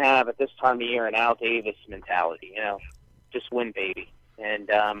kind of have, at this time of year, an Al Davis mentality, just win, baby.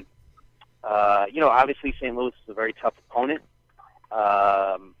 And, obviously St. Louis is a very tough opponent.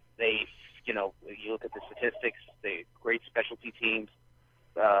 You look at the statistics, they great specialty teams,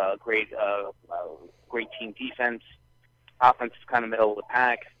 great team defense. Offense is kind of middle of the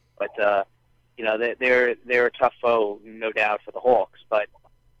pack, but, they're a tough foe, no doubt, for the Hawks. But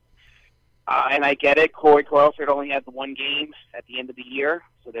and I get it. Corey Crawford only had the one game at the end of the year,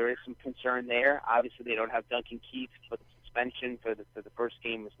 so there is some concern there. Obviously, they don't have Duncan Keith for the suspension for the first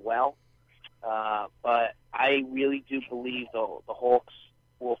game as well. But I really do believe the Hawks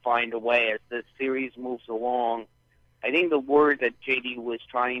will find a way as the series moves along. I think the word that JD was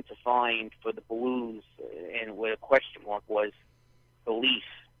trying to find for the Blues, and with a question mark, was belief.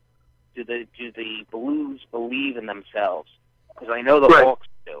 Do the Blues believe in themselves? Because I know the Hawks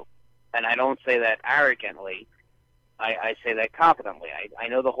do. And I don't say that arrogantly. I say that confidently. I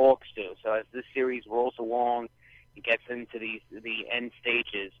know the Hawks do. So as this series rolls along and gets into the end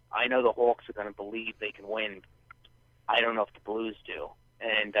stages, I know the Hawks are going to believe they can win. I don't know if the Blues do.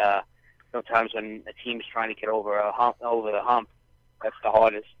 And sometimes when a team is trying to get over the hump, that's the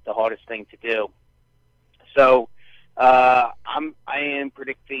hardest thing to do. So I am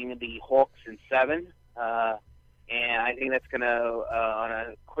predicting the Hawks in 7. And I think that's going to, on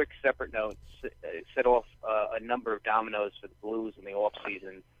a quick separate note, set off a number of dominoes for the Blues in the off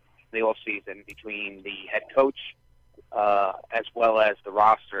season between the head coach as well as the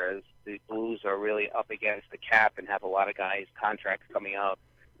roster, as the Blues are really up against the cap and have a lot of guys' contracts coming up,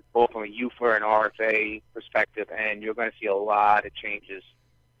 both from a UFA and RFA perspective, and you're going to see a lot of changes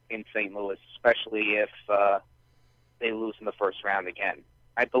in St. Louis, especially if they lose in the first round again.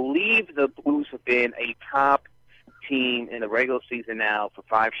 I believe the Blues have been a top team in the regular season now for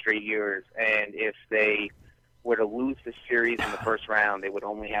 5 straight years, and if they were to lose this series in the first round, they would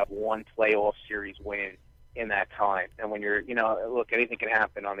only have one playoff series win in that time. And when you're, look, anything can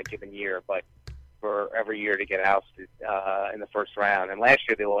happen on a given year, but for every year to get ousted in the first round. And last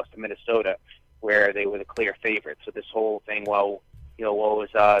year they lost to Minnesota, where they were the clear favorite. So this whole thing, woe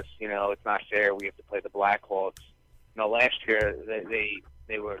is us, it's not fair, we have to play the Blackhawks. Last year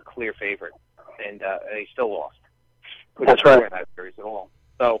they were a clear favorite, and they still lost. That's right. That series at all.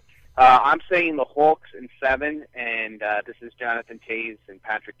 So I'm saying the Hawks in 7, and this is Jonathan Toews and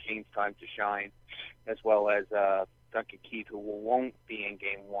Patrick Kane's time to shine, as well as Duncan Keith, who won't be in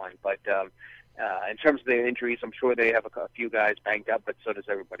Game 1. But in terms of the injuries, I'm sure they have a few guys banged up, but so does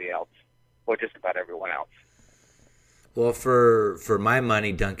everybody else, or just about everyone else. Well, for my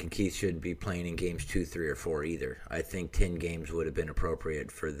money, Duncan Keith shouldn't be playing in games 2, 3, or 4 either. I think 10 games would have been appropriate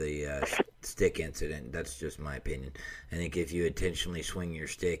for the stick incident. That's just my opinion. I think if you intentionally swing your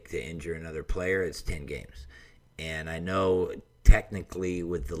stick to injure another player, it's 10 games. And I know technically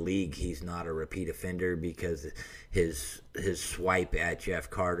with the league, he's not a repeat offender because his swipe at Jeff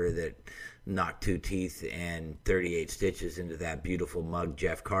Carter that knocked 2 teeth and 38 stitches into that beautiful mug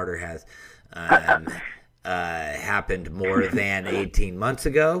Jeff Carter has happened more than 18 months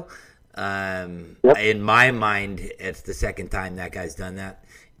ago. In my mind, it's the second time that guy's done that.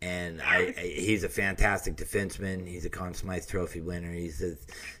 And he's a fantastic defenseman. He's a Conn Smythe Trophy winner. He's a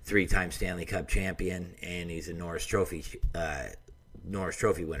 3-time Stanley Cup champion, and he's a Norris Trophy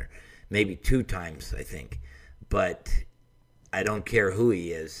winner. Maybe 2 times, I think. But I don't care who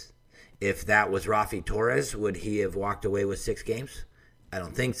he is. If that was Rafi Torres, would he have walked away with 6 games? I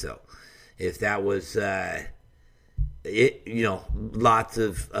don't think so. If that was, lots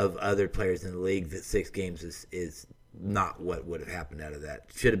of other players in the league, that 6 games is not what would have happened out of that.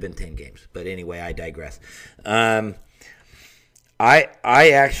 Should have been 10 games. But anyway, I digress. I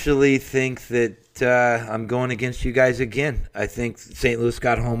actually think that I'm going against you guys again. I think St. Louis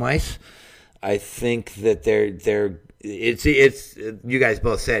got home ice. I think that it's you guys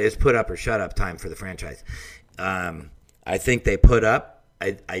both said it's put up or shut up time for the franchise. I think they put up.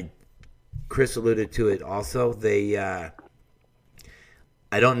 Chris alluded to it also.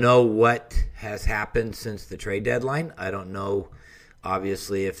 I don't know what has happened since the trade deadline. I don't know,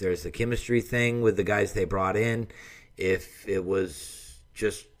 obviously, if there's a chemistry thing with the guys they brought in, if it was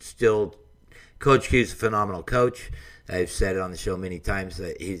just still – Coach Q's a phenomenal coach. I've said it on the show many times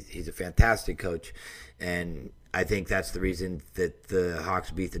that he's a fantastic coach, and I think that's the reason that the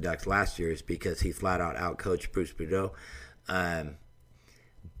Hawks beat the Ducks last year is because he flat-out out-coached Bruce Boudreau.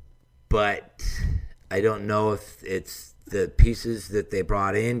 But I don't know if it's the pieces that they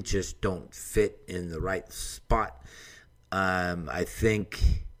brought in just don't fit in the right spot. I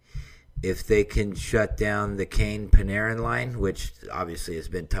think if they can shut down the Kane-Panarin line, which obviously has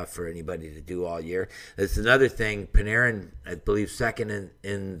been tough for anybody to do all year. That's another thing. Panarin, I believe, second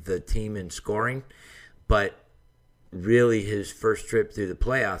in the team in scoring, but really his first trip through the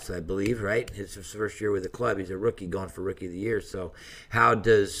playoffs, I believe, right? His first year with the club. He's a rookie going for Rookie of the Year. So how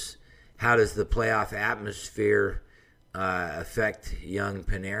does the playoff atmosphere affect young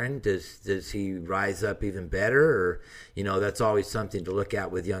Panarin? Does he rise up even better? Or, that's always something to look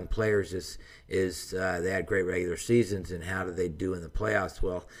at with young players is they had great regular seasons, and how do they do in the playoffs?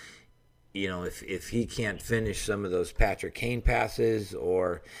 Well, if he can't finish some of those Patrick Kane passes,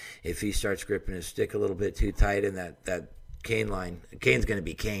 or if he starts gripping his stick a little bit too tight in that Kane line, Kane's going to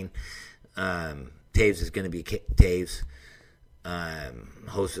be Kane. Taves is going to be Taves.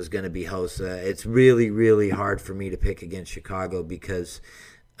 Hosa's going to be Hosa. It's really, really hard for me to pick against Chicago because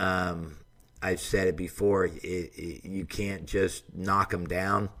I've said it before. You can't just knock them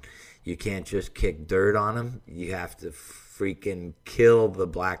down. You can't just kick dirt on them. You have to freaking kill the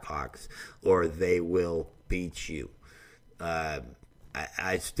Blackhawks or they will beat you.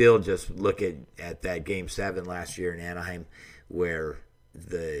 I still just look at that Game 7 last year in Anaheim where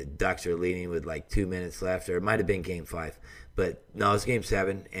the Ducks are leading with like 2 minutes left, or it might have been Game 5. But no, it's Game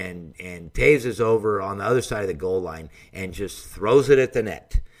 7, and Taves is over on the other side of the goal line and just throws it at the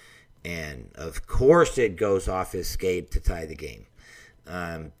net. And, of course, it goes off his skate to tie the game.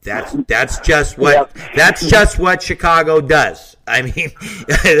 That's just what Chicago does. I mean,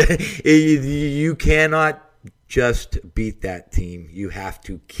 you cannot just beat that team. You have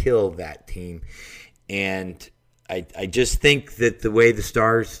to kill that team. And I just think that the way the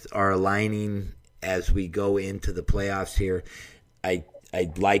stars are aligning as we go into the playoffs here, I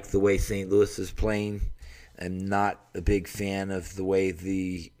like the way St. Louis is playing. I'm not a big fan of the way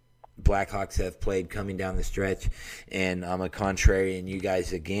the Blackhawks have played coming down the stretch, and I'm a contrarian you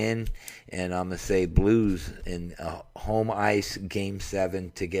guys again, and I'm going to say Blues in home ice Game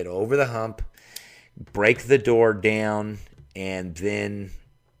 7 to get over the hump, break the door down, and then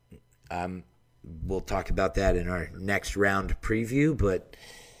we'll talk about that in our next round preview, but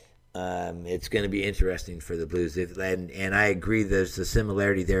it's going to be interesting for the Blues. And I agree there's a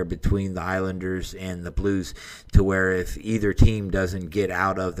similarity there between the Islanders and the Blues to where if either team doesn't get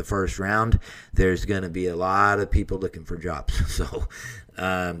out of the first round, there's going to be a lot of people looking for jobs. So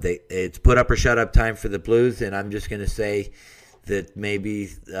it's put up or shut up time for the Blues, and I'm just going to say that maybe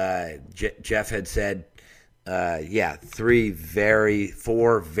Jeff had said, 4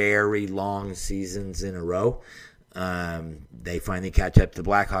 very long seasons in a row. They finally catch up to the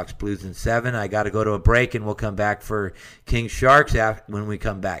Blackhawks, Blues in 7. I got to go to a break, and we'll come back for Kings Sharks when we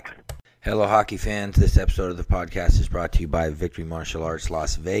come back. Hello, hockey fans. This episode of the podcast is brought to you by Victory Martial Arts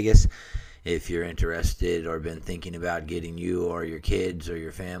Las Vegas. If you're interested or been thinking about getting you or your kids or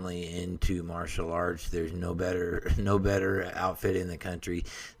your family into martial arts, there's no better outfit in the country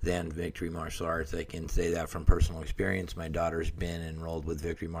than Victory Martial Arts. I can say that from personal experience. My daughter's been enrolled with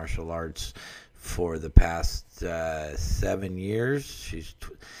Victory Martial Arts for the past 7 years. She's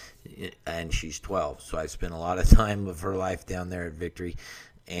 12, so I spent a lot of time of her life down there at Victory,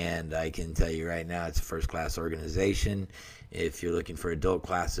 and I can tell you right now it's a first-class organization. If you're looking for adult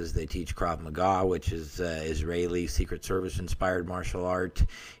classes, they teach Krav Maga, which is Israeli Secret Service-inspired martial art.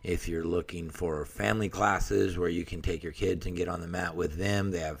 If you're looking for family classes where you can take your kids and get on the mat with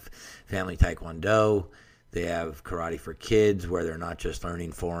them, they have family Taekwondo. They have karate for kids where they're not just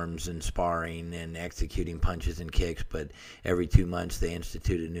learning forms and sparring and executing punches and kicks, but every 2 months they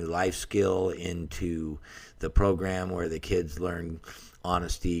institute a new life skill into the program where the kids learn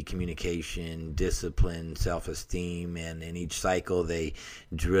honesty, communication, discipline, self-esteem, and in each cycle they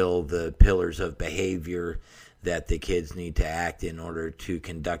drill the pillars of behavior that the kids need to act in order to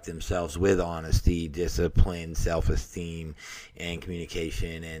conduct themselves with honesty, discipline, self-esteem, and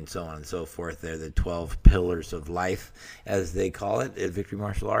communication, and so on and so forth. They're the 12 pillars of life, as they call it at Victory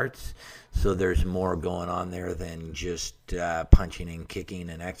Martial Arts. So there's more going on there than just punching and kicking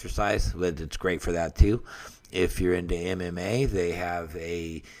and exercise, but it's great for that too. If you're into MMA, they have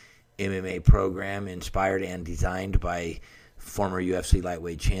a MMA program inspired and designed by former UFC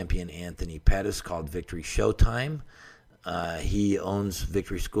lightweight champion Anthony Pettis called Victory Showtime. He owns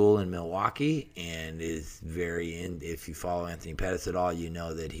Victory School in Milwaukee and is if you follow Anthony Pettis at all, you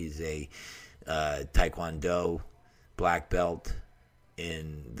know that he's a Taekwondo black belt,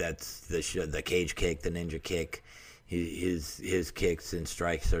 and that's the cage kick, the ninja kick. His kicks and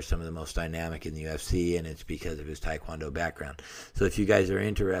strikes are some of the most dynamic in the UFC, and it's because of his Taekwondo background. So if you guys are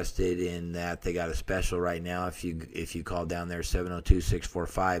interested in that, they got a special right now. If you call down there,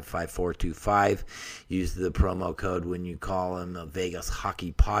 702-645-5425, use the promo code when you call them a Vegas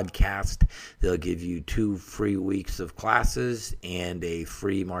Hockey Podcast. They'll give you 2 free weeks of classes and a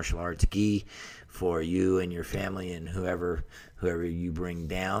free martial arts gi for you and your family and whoever you bring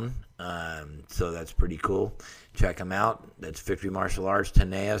down. So that's pretty cool. Check them out. That's Victory Martial Arts,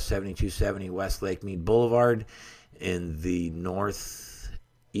 Tenaya, 7270 West Lake Mead Boulevard in the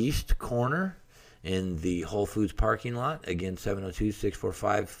northeast corner in the Whole Foods parking lot. Again,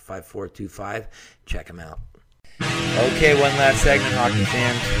 702-645-5425. Check them out. Okay, one last segment, hockey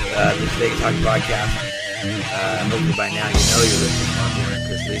fans. This Vegas Hockey Podcast. Hopefully by now you know you're listening on here.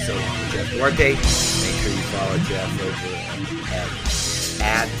 Chris Lisa along with Jeff Duarte. Make sure you follow Jeff over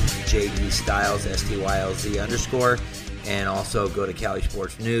at JD Styles, STYLZ_, and also go to Cali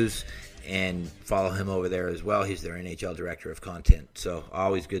Sports News and follow him over there as well. He's their NHL Director of Content. So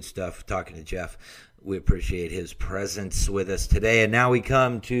always good stuff talking to Jeff. We appreciate his presence with us today. And now we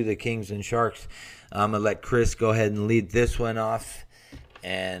come to the Kings and Sharks. I'm going to let Chris go ahead and lead this one off,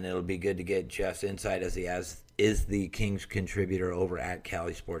 and it'll be good to get Jeff's insight as he is the Kings contributor over at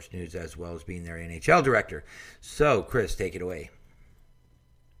Cali Sports News as well as being their NHL Director. So, Chris, take it away.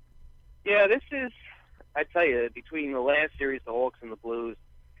 Yeah, this is, I tell you, between the last series, the Hawks and the Blues,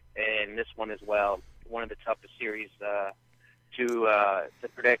 and this one as well, one of the toughest series to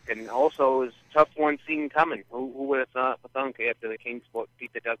predict, and also is a tough one seen coming. Who would have thunk after the Kings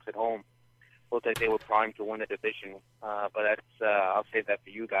beat the Ducks at home looked like they were primed to win the division. But that's I'll save that for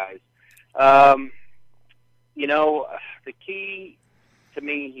you guys. The key to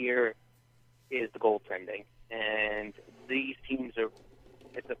me here is the goaltending, and these teams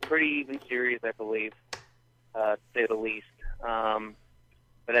it's a pretty even series, I believe, to say the least.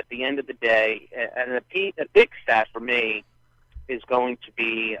 But at the end of the day, and a big stat for me is going to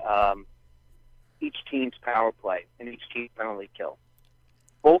be each team's power play and each team's penalty kill.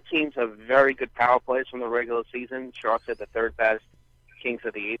 Both teams have very good power plays from the regular season. Sharks are the third best, Kings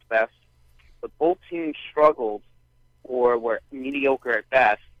are the eighth best. But both teams struggled or were mediocre at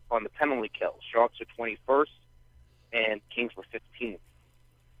best on the penalty kill. Sharks are 21st and Kings were 15th.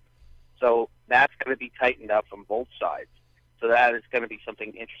 So that's going to be tightened up from both sides. So that is going to be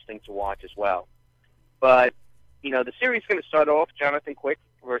something interesting to watch as well. But, the series is going to start off Jonathan Quick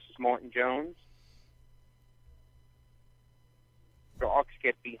versus Martin Jones. The Sharks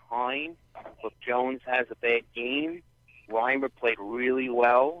get behind. If Jones has a bad game, Reimer played really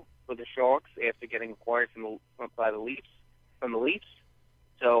well for the Sharks after getting acquired from the Leafs.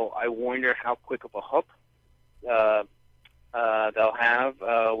 So I wonder how quick of a hook they'll have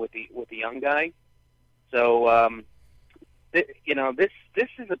with the young guy. So this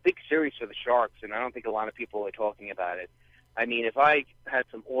is a big series for the Sharks, and I don't think a lot of people are talking about it. I mean, if I had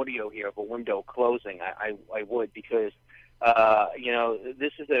some audio here of a window closing, I would, because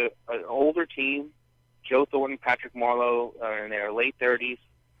this is an older team. Joe Thornton, Patrick Marleau are in their late 30s.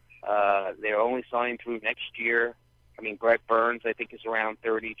 They're only signed through next year. I mean, Brett Burns, I think, is around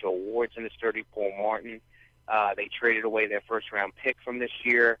 30. Joe Ward's in his 30. Paul Martin. They traded away their first-round pick from this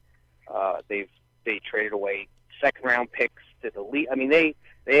year. They traded away second-round picks to the league. I mean, they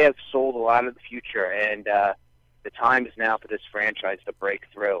have sold a lot of the future, and the time is now for this franchise to break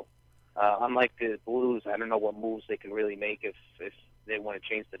through. Unlike the Blues, I don't know what moves they can really make if they want to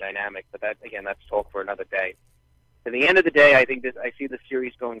change the dynamic. But that's talk for another day. At the end of the day, I see the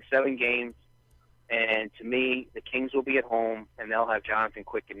series going 7 games, and to me, the Kings will be at home, and they'll have Jonathan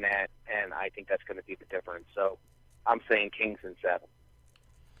Quick in net, and I think that's going to be the difference. So I'm saying Kings in 7.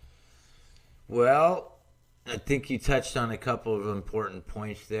 Well, I think you touched on a couple of important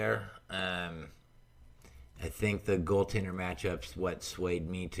points there. I think the goaltender matchup's what swayed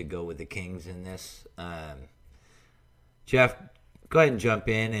me to go with the Kings in this. Jeff, go ahead and jump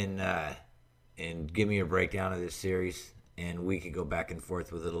in and give me a breakdown of this series, and we could go back and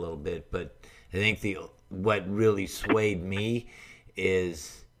forth with it a little bit. But I think what really swayed me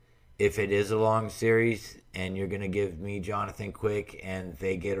is if it is a long series and you're going to give me Jonathan Quick and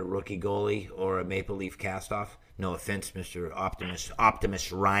they get a rookie goalie or a Maple Leaf castoff. No offense, Mr.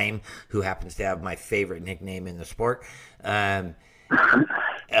 Optimus Rhyme, who happens to have my favorite nickname in the sport. I'm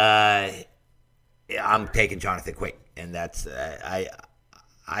taking Jonathan Quick, and that's I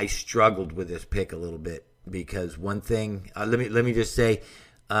struggled with this pick a little bit because one thing. Let me just say,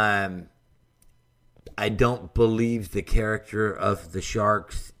 I don't believe the character of the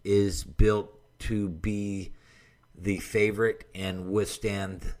Sharks is built to be the favorite and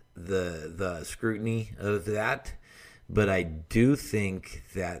withstand the scrutiny of that, but I do think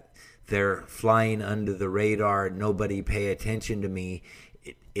that they're flying under the radar, nobody pay attention to me,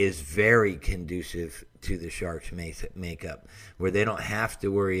 it is very conducive to the Sharks makeup, where they don't have to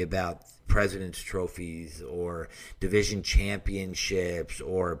worry about President's trophies or division championships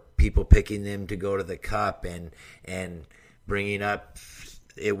or people picking them to go to the Cup and bringing up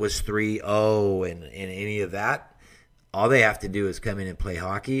it was 3-0 and any of that. All they have to do is come in and play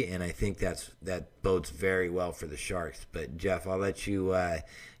hockey, and I think that bodes very well for the Sharks. But Jeff, I'll let you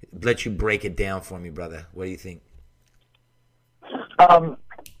break it down for me, brother. What do you think?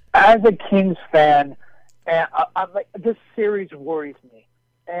 As a Kings fan, this series worries me.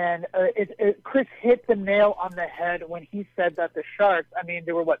 And Chris hit the nail on the head when he said that the Sharks, I mean,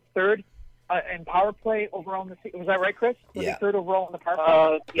 they were, third in power play overall in the season? Was that right, Chris? Was yeah. They third overall in the power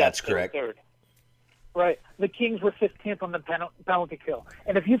play? That's correct. Third. Right. The Kings were 15th on the penalty kill.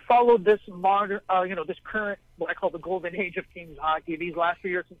 And if you follow this modern, this current, what I call the golden age of Kings hockey, these last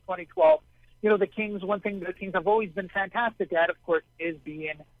few years since 2012, the Kings, one thing the Kings have always been fantastic at, of course, is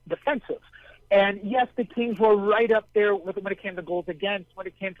being defensive. And yes, the Kings were right up there when it came to goals against, when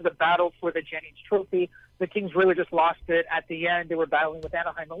it came to the battle for the Jennings Trophy. The Kings really just lost it at the end. They were battling with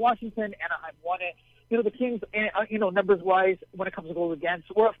Anaheim and Washington. Anaheim won it. The Kings, numbers-wise, when it comes to goals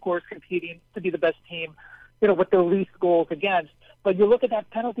against, were, of course, competing to be the best team, with the least goals against. But you look at that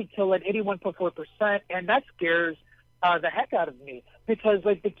penalty kill at 81.4%, and that scares the heck out of me, because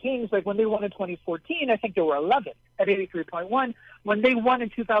like the Kings, like when they won in 2014, I think they were 11th at 83.1. When they won in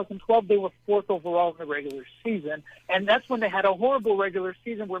 2012, they were 4th overall in the regular season, and that's when they had a horrible regular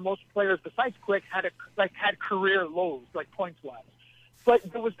season where most players besides Quick had career lows, like points wise.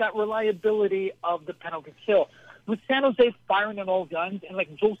 But there was that reliability of the penalty kill. With San Jose firing on all guns, and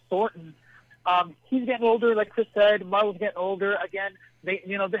like Joe Thornton, he's getting older, like Chris said. Marlo's getting older again.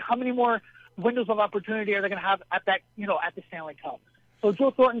 How many more windows of opportunity are they going to have at that, at the Stanley Cup? So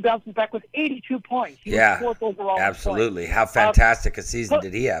Joe Thornton bounces back with 82 points. He was 4th overall. Absolutely. How fantastic a season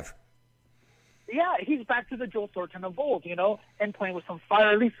did he have? Yeah, he's back to the Joe Thornton of old, and playing with some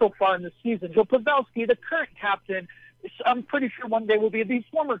fire, at least so far in the season. Joe Pavelski, the current captain, I'm pretty sure one day will be the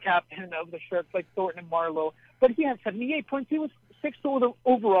former captain of the Sharks, like Thornton and Marleau. But he had 78 points. He was 6th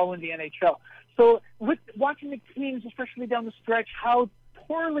overall in the NHL. So with watching the Kings, especially down the stretch, how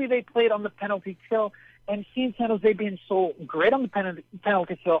poorly they played on the penalty kill, and seeing San Jose being so great on the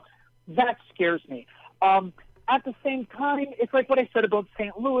penalty kill, that scares me. At the same time, it's like what I said about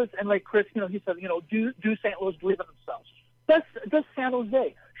St. Louis, and like Chris, he said, do St. Louis believe in themselves? Does San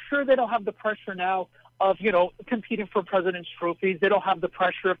Jose? Sure, they don't have the pressure now of, competing for President's trophies. They don't have the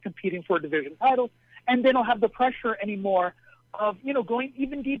pressure of competing for division titles, and they don't have the pressure anymore of, going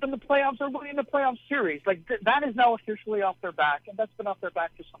even deep in the playoffs or winning the playoff series. Like, that is now officially off their back, and that's been off their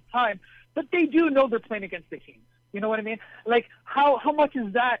back for some time. But they do know they're playing against the Kings. You know what I mean? Like, how much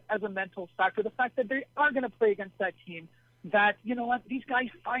is that as a mental factor? The fact that they are going to play against that team that, these guys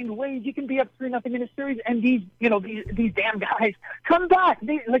find ways. You can be up 3-0 in a series, and these damn guys come back.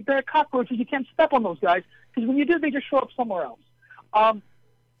 They're cockroaches. You can't step on those guys, because when you do, they just show up somewhere else.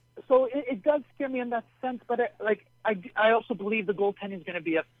 So it does scare me in that sense, but I also believe the goaltending is going to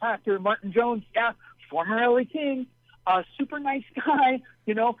be a factor. Martin Jones, former LA King, super nice guy,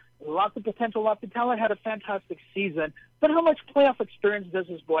 lots of potential, lots of talent, had a fantastic season. But how much playoff experience does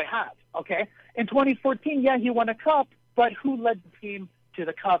this boy have? Okay, in 2014, he won a cup, but who led the team to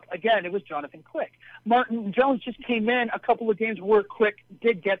the cup? Again, it was Jonathan Quick. Martin Jones just came in a couple of games where Quick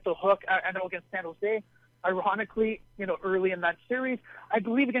did get the hook. I know against San Jose. Ironically, early in that series. I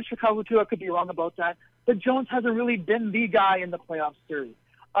believe against Chicago, too. I could be wrong about that. But Jones hasn't really been the guy in the playoff series.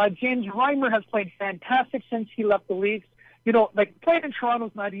 James Reimer has played fantastic since he left the Leafs. Playing in Toronto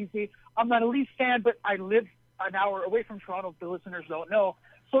is not easy. I'm not a Leafs fan, but I live an hour away from Toronto, if the listeners don't know.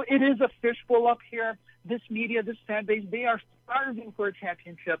 So it is a fishbowl up here. This media, this fan base, they are starving for a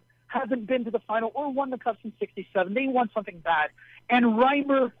championship. Hasn't been to the final or won the Cup since '67. They want something bad. And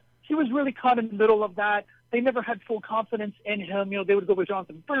Reimer, he was really caught in the middle of that. They never had full confidence in him. They would go with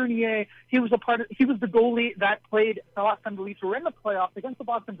Jonathan Bernier. He was the goalie that played the last time the Leafs were in the playoffs against the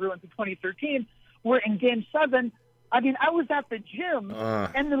Boston Bruins in 2013, where in Game 7, I was at the gym,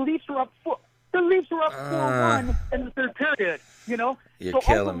 and the Leafs were up 4-1 in the third period, You're so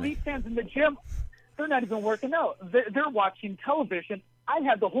killing all the me. Leafs fans in the gym, they're not even working out. They're watching television. I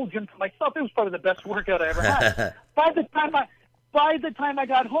had the whole gym to myself. It was probably the best workout I ever had. By the time I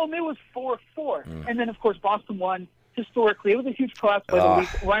got home, it was 4-4. And then, of course, Boston won. Historically, it was a huge collapse by the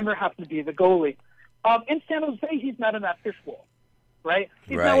Leafs. Reimer happened to be the goalie. In San Jose, he's not in that fishbowl, right?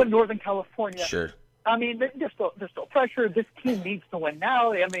 He's now in Northern California. Sure. There's still pressure. This team needs to win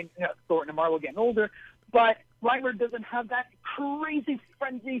now. Thornton and Marlowe getting older. But Reimer doesn't have that crazy,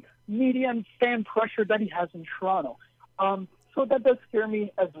 frenzy, medium fan pressure that he has in Toronto. So that does scare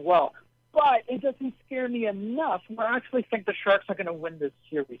me as well. But it doesn't scare me enough where I actually think the Sharks are going to win this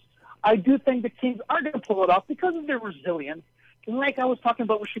series. I do think the Kings are going to pull it off because of their resilience. Like I was talking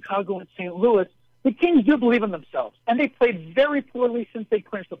about with Chicago and St. Louis, the Kings do believe in themselves. And they played very poorly since they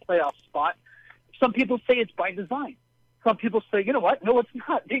clinched the playoff spot. Some people say it's by design. Some people say, you know what? No, it's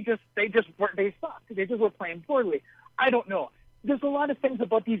not. They sucked. They just were playing poorly. I don't know. There's a lot of things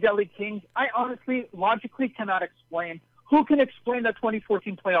about these LA Kings I honestly, logically cannot explain. Who can explain that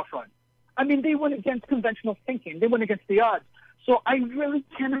 2014 playoff run? They went against conventional thinking. They went against the odds. So I really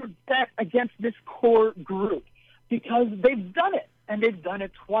cannot bet against this core group because they've done it, and they've done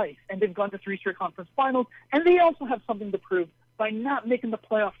it twice, and they've gone to 3 straight conference finals, and they also have something to prove by not making the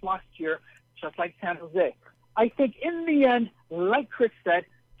playoffs last year, just like San Jose. I think in the end, like Chris said,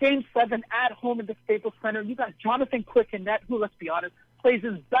 Game 7 at home at the Staples Center, you got Jonathan Quick in net, who, let's be honest, plays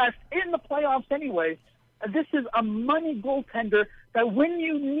his best in the playoffs anyways. This is a money goaltender that when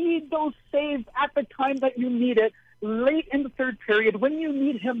you need those saves at the time that you need it, late in the third period, when you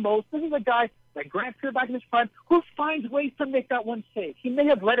need him most, this is a guy like Grant Fuhr back in his prime who finds ways to make that one save. He may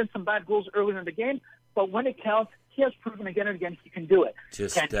have let in some bad goals earlier in the game, but when it counts, he has proven again and again he can do it. Can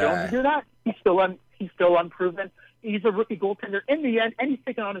Jones do that? He's still unproven. He's a rookie goaltender in the end, and he's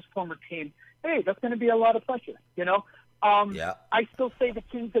taking on his former team. hey, that's going to be a lot of pressure, Yeah. I still say the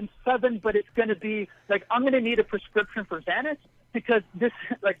Kings in 7, but it's going to be like I'm going to need a prescription for Xanax because this,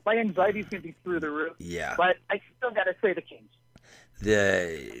 like, my anxiety is going to be through the roof. Yeah. But I still got to say the Kings.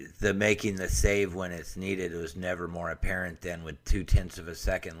 The making the save when it's needed was never more apparent than with 0.2 of a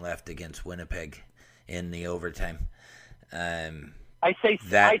second left against Winnipeg in the overtime. I say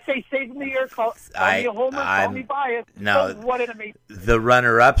save in the year. Call me a homer. Call me biased. No, what an amazing. The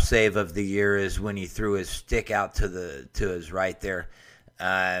runner-up save of the year is when he threw his stick out to his right there,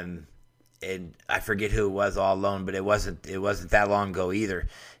 and I forget who it was all alone, but it wasn't that long ago either,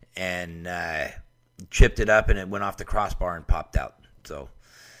 and chipped it up and it went off the crossbar and popped out. So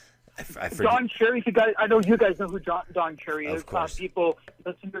I forget. Don Cherry, I know you guys know who Don Cherry is. Of course. People,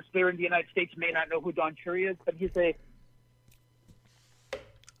 listeners there in the United States may not know who Don Cherry is, but he's a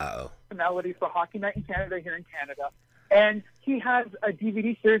personality for Hockey Night in Canada here in Canada. And he has a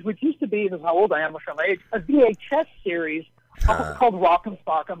DVD series, which used to be, this is how old I am, I'm my age, a VHS series called Rock'em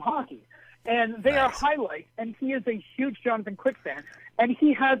Sock'em Hockey. And they are highlights, and he is a huge Jonathan Quick fan. And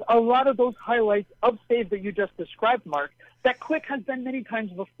he has a lot of those highlights of saves that you just described, Mark, that Quick has done many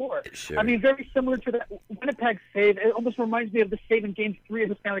times before. Sure. I mean, very similar to that Winnipeg save. It almost reminds me of the save in Game 3 of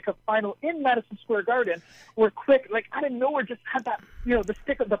the Stanley Cup Final in Madison Square Garden, where Quick, like, out of nowhere, just had that, the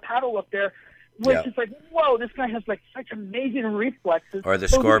stick of the paddle up there, which is like, whoa, this guy has, like, such amazing reflexes. Or the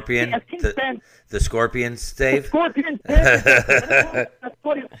Scorpion, the Scorpion save. The Scorpion save.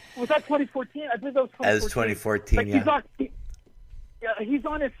 Was that 2014? I believe that was 2014. That was 2014, like, he's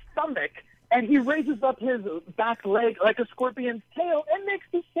on his stomach, and he raises up his back leg like a scorpion's tail and makes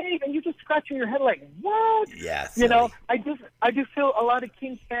the save, and you're just scratching your head like, what? Yeah, I just feel a lot of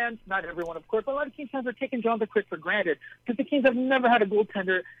Kings fans, not everyone, of course, but a lot of Kings fans are taking Jonathan Quick for granted because the Kings have never had a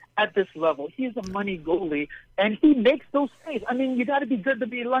goaltender at this level. He's a money goalie, and he makes those saves. I mean, you got to be good to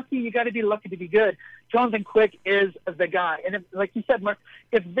be lucky. You got to be lucky to be good. Jonathan Quick is the guy. And if, like you said, Mark,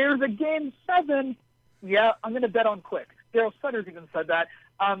 if there's a Game 7, yeah, I'm going to bet on Quick. Daryl Sutter's even said that.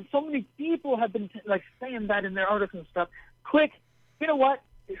 So many people have been saying that in their articles and stuff. Quick, you know what?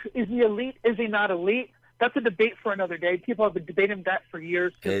 Is he elite? Is he not elite? That's a debate for another day. People have been debating that for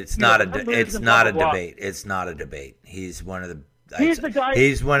years. It's not a debate. It's not a debate. He's one of the. He's the guy.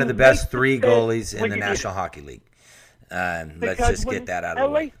 He's one of the best 3 goalies in the National Hockey League. Let's just get that out of the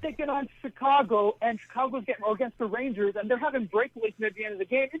way. LA's taking on Chicago, and Chicago's getting against the Rangers, and they're having breakaways near the end of the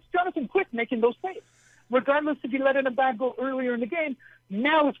game. It's Jonathan Quick making those saves. Regardless if you let in a bad goal earlier in the game,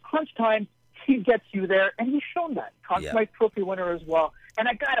 now it's crunch time. He gets you there, and he's shown that. Conn Smythe Trophy winner as well. And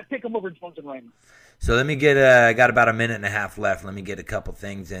I got to pick him over Jones and Raymond. So let me get I got about a minute and a half left. Let me get a couple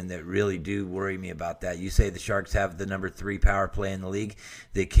things in that really do worry me about that. You say the Sharks have the number 3 power play in the league.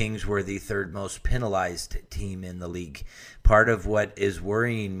 The Kings were the 3rd most penalized team in the league. Part of what is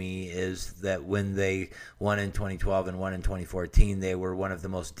worrying me is that when they won in 2012 and won in 2014, they were one of the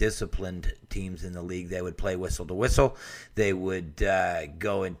most disciplined teams in the league. They would play whistle to whistle. They would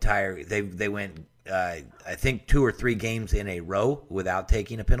go entire. They went. I think 2 or 3 games in a row without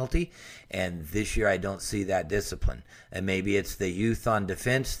taking a penalty, and this year I don't see that discipline. And maybe it's the youth on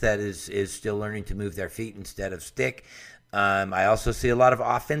defense that is still learning to move their feet instead of stick. I also see a lot of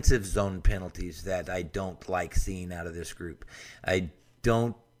offensive zone penalties that I don't like seeing out of this group. I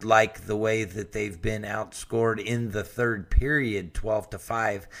don't like the way that they've been outscored in the 3rd period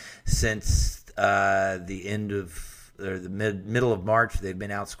 12-5 since the end of the middle of March. They've been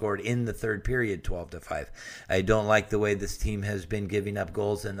outscored in the 3rd period 12-5. I don't like the way this team has been giving up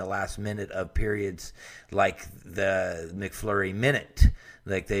goals in the last minute of periods, like the McFlurry minute.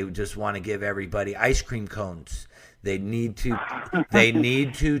 Like they just want to give everybody ice cream cones. They need to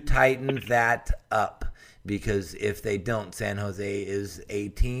tighten that up, because if they don't, San Jose is a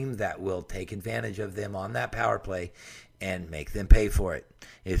team that will take advantage of them on that power play and make them pay for it.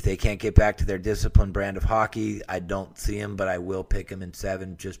 If they can't get back to their disciplined brand of hockey, I don't see them, but I will pick them in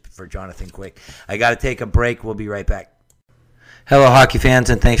 7 just for Jonathan Quick. I got to take a break. We'll be right back. Hello, hockey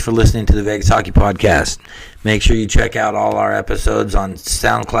fans, and thanks for listening to the Vegas Hockey Podcast. Make sure you check out all our episodes on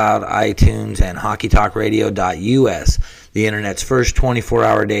SoundCloud, iTunes, and HockeyTalkRadio.us, the Internet's first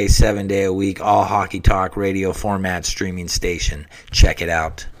 24-hour day, 7-day-a-week, all hockey talk radio format streaming station. Check it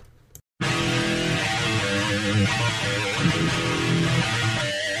out.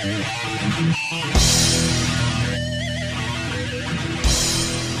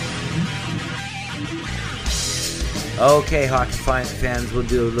 Okay, hockey fans, we'll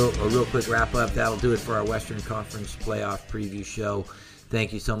do a real quick wrap-up. That'll do it for our Western Conference playoff preview show.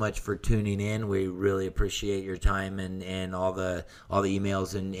 thank you so much for tuning in. We really appreciate your time and all the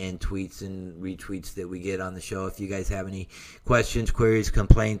emails and tweets and retweets that we get on the show. If you guys have any questions, queries,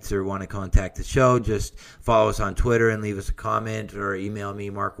 complaints, or want to contact the show, just follow us on Twitter and leave us a comment, or email me,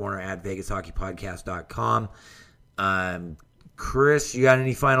 Mark Warner at VegasHockeyPodcast.com. Chris, you got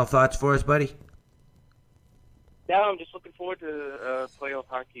any final thoughts for us, buddy? Yeah, I'm just looking forward to playoff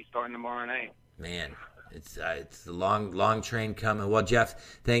hockey starting tomorrow night. Man, it's the long train coming. Well,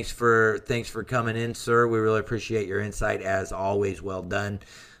 Jeff, thanks for coming in, sir. We really appreciate your insight as always. Well done.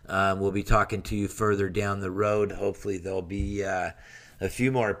 We'll be talking to you further down the road. Hopefully, there'll be a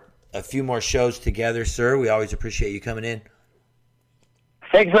few more shows together, sir. We always appreciate you coming in.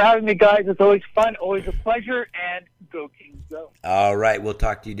 Thanks for having me, guys. It's always fun, always a pleasure, and go Kings, go. All right, we'll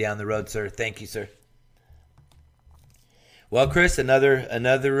talk to you down the road, sir. Thank you, sir. Well, Chris,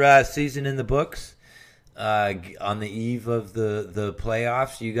 another season in the books. On the eve of the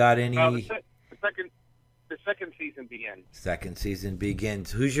playoffs, you got any? The second season begins. Second season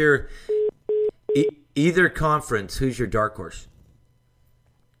begins. Who's your either conference? Who's your dark horse?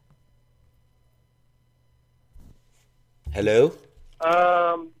 Hello.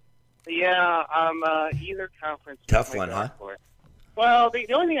 Yeah, I'm either conference. Tough one, huh? Well, the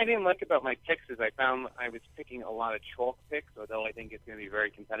only thing I didn't like about my picks is I found I was picking a lot of chalk picks, although I think it's going to be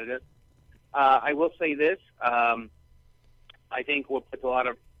very competitive. I will say this. I think we'll put a lot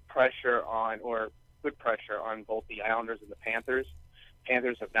of pressure on, or good pressure on, both the Islanders and the Panthers.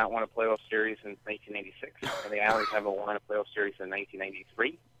 Panthers have not won a playoff series since 1986, and the Islanders haven't won a playoff series since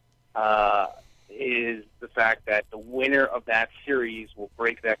 1993. Is the fact that the winner of that series will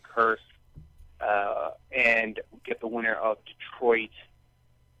break that curse and get the winner of Detroit,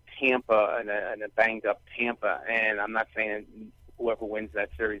 Tampa, and a banged-up Tampa. And I'm not saying whoever wins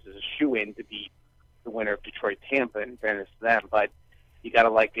that series is a shoo-in to be the winner of Detroit, Tampa, in fairness to them, but you got to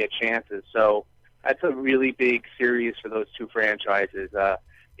like their chances. So that's a really big series for those two franchises.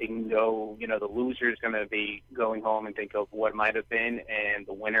 They can go, the loser is going to be going home and think of what might have been, and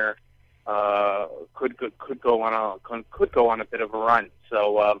the winner could go on a bit of a run.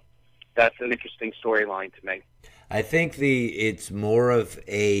 So that's an interesting storyline to me. I think it's more of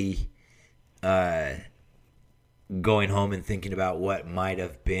a going home and thinking about what might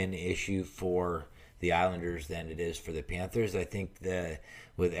have been issue for the Islanders than it is for the Panthers. I think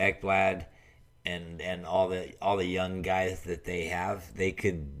with Ekblad and all the young guys that they have, they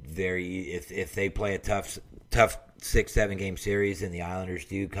could if they play a tough 6-7 game series and the Islanders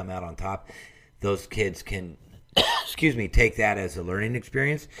do come out on top, those kids can take that as a learning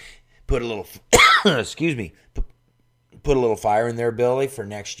experience, put a little put a little fire in their belly for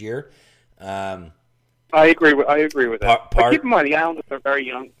next year. I agree with that. But keep in mind, the Islanders are very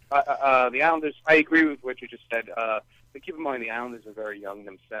young. The Islanders, I agree with what you just said. But keep in mind, the Islanders are very young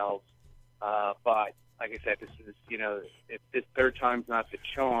themselves. But like I said, this is, if this third time's not the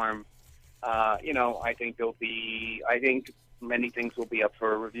charm, I think many things will be up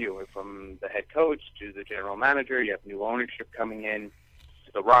for a review, from the head coach to the general manager. You have new ownership coming in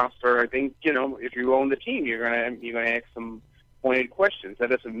to the roster. I think, if you own the team, you're gonna ask some pointed questions.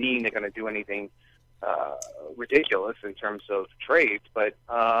 That doesn't mean they're gonna do anything ridiculous in terms of trades, but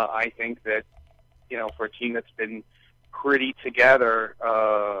I think that for a team that's been pretty together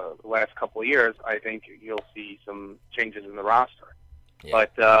the last couple of years, I think you'll see some changes in the roster. Yeah.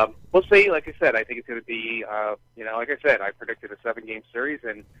 But we'll see. Like I said, I think it's going to be, like I said, I predicted a 7-game series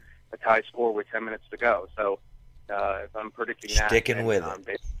and a tie score with 10 minutes to go. So if I'm predicting that, sticking with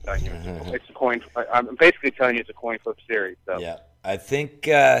it, it's a coin. I'm basically telling you it's a coin flip series. So. Yeah, I think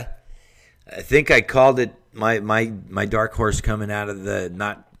I called it. My dark horse coming out of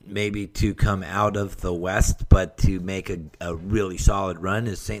not maybe to come out of the West, but to make a really solid run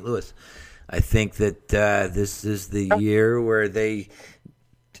is St. Louis. I think that this is the year where they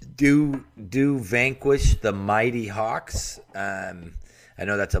do vanquish the mighty Hawks. I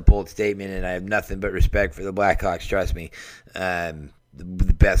know that's a bold statement, and I have nothing but respect for the Blackhawks. Trust me, the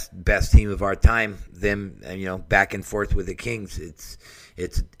best team of our time. Them, back and forth with the Kings.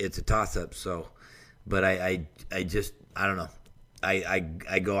 It's a toss up. So, but I don't know.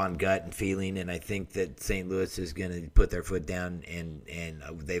 I go on gut and feeling, and I think that St. Louis is going to put their foot down, and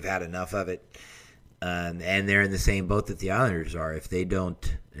they've had enough of it. And they're in the same boat that the Islanders are. If they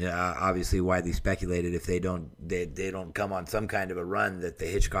don't, obviously widely speculated, if they don't come on some kind of a run, that the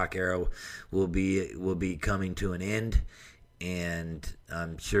Hitchcock era will be coming to an end. And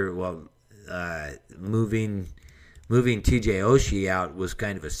I'm sure, moving TJ Oshie out was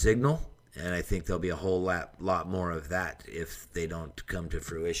kind of a signal And I think there'll be a whole lot more of that if they don't come to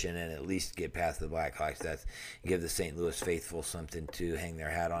fruition and at least get past the Blackhawks. That's give the St. Louis faithful something to hang their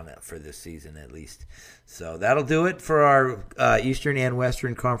hat on it for this season at least. So that'll do it for our Eastern and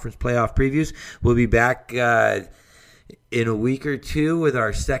Western Conference playoff previews. We'll be back in a week or two with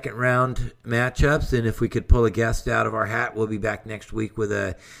our second round matchups, and if we could pull a guest out of our hat, we'll be back next week with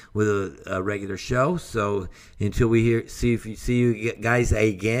a regular show. So until we see you guys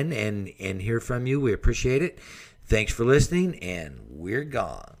again and hear from you, we appreciate it. Thanks for listening, and we're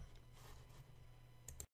gone.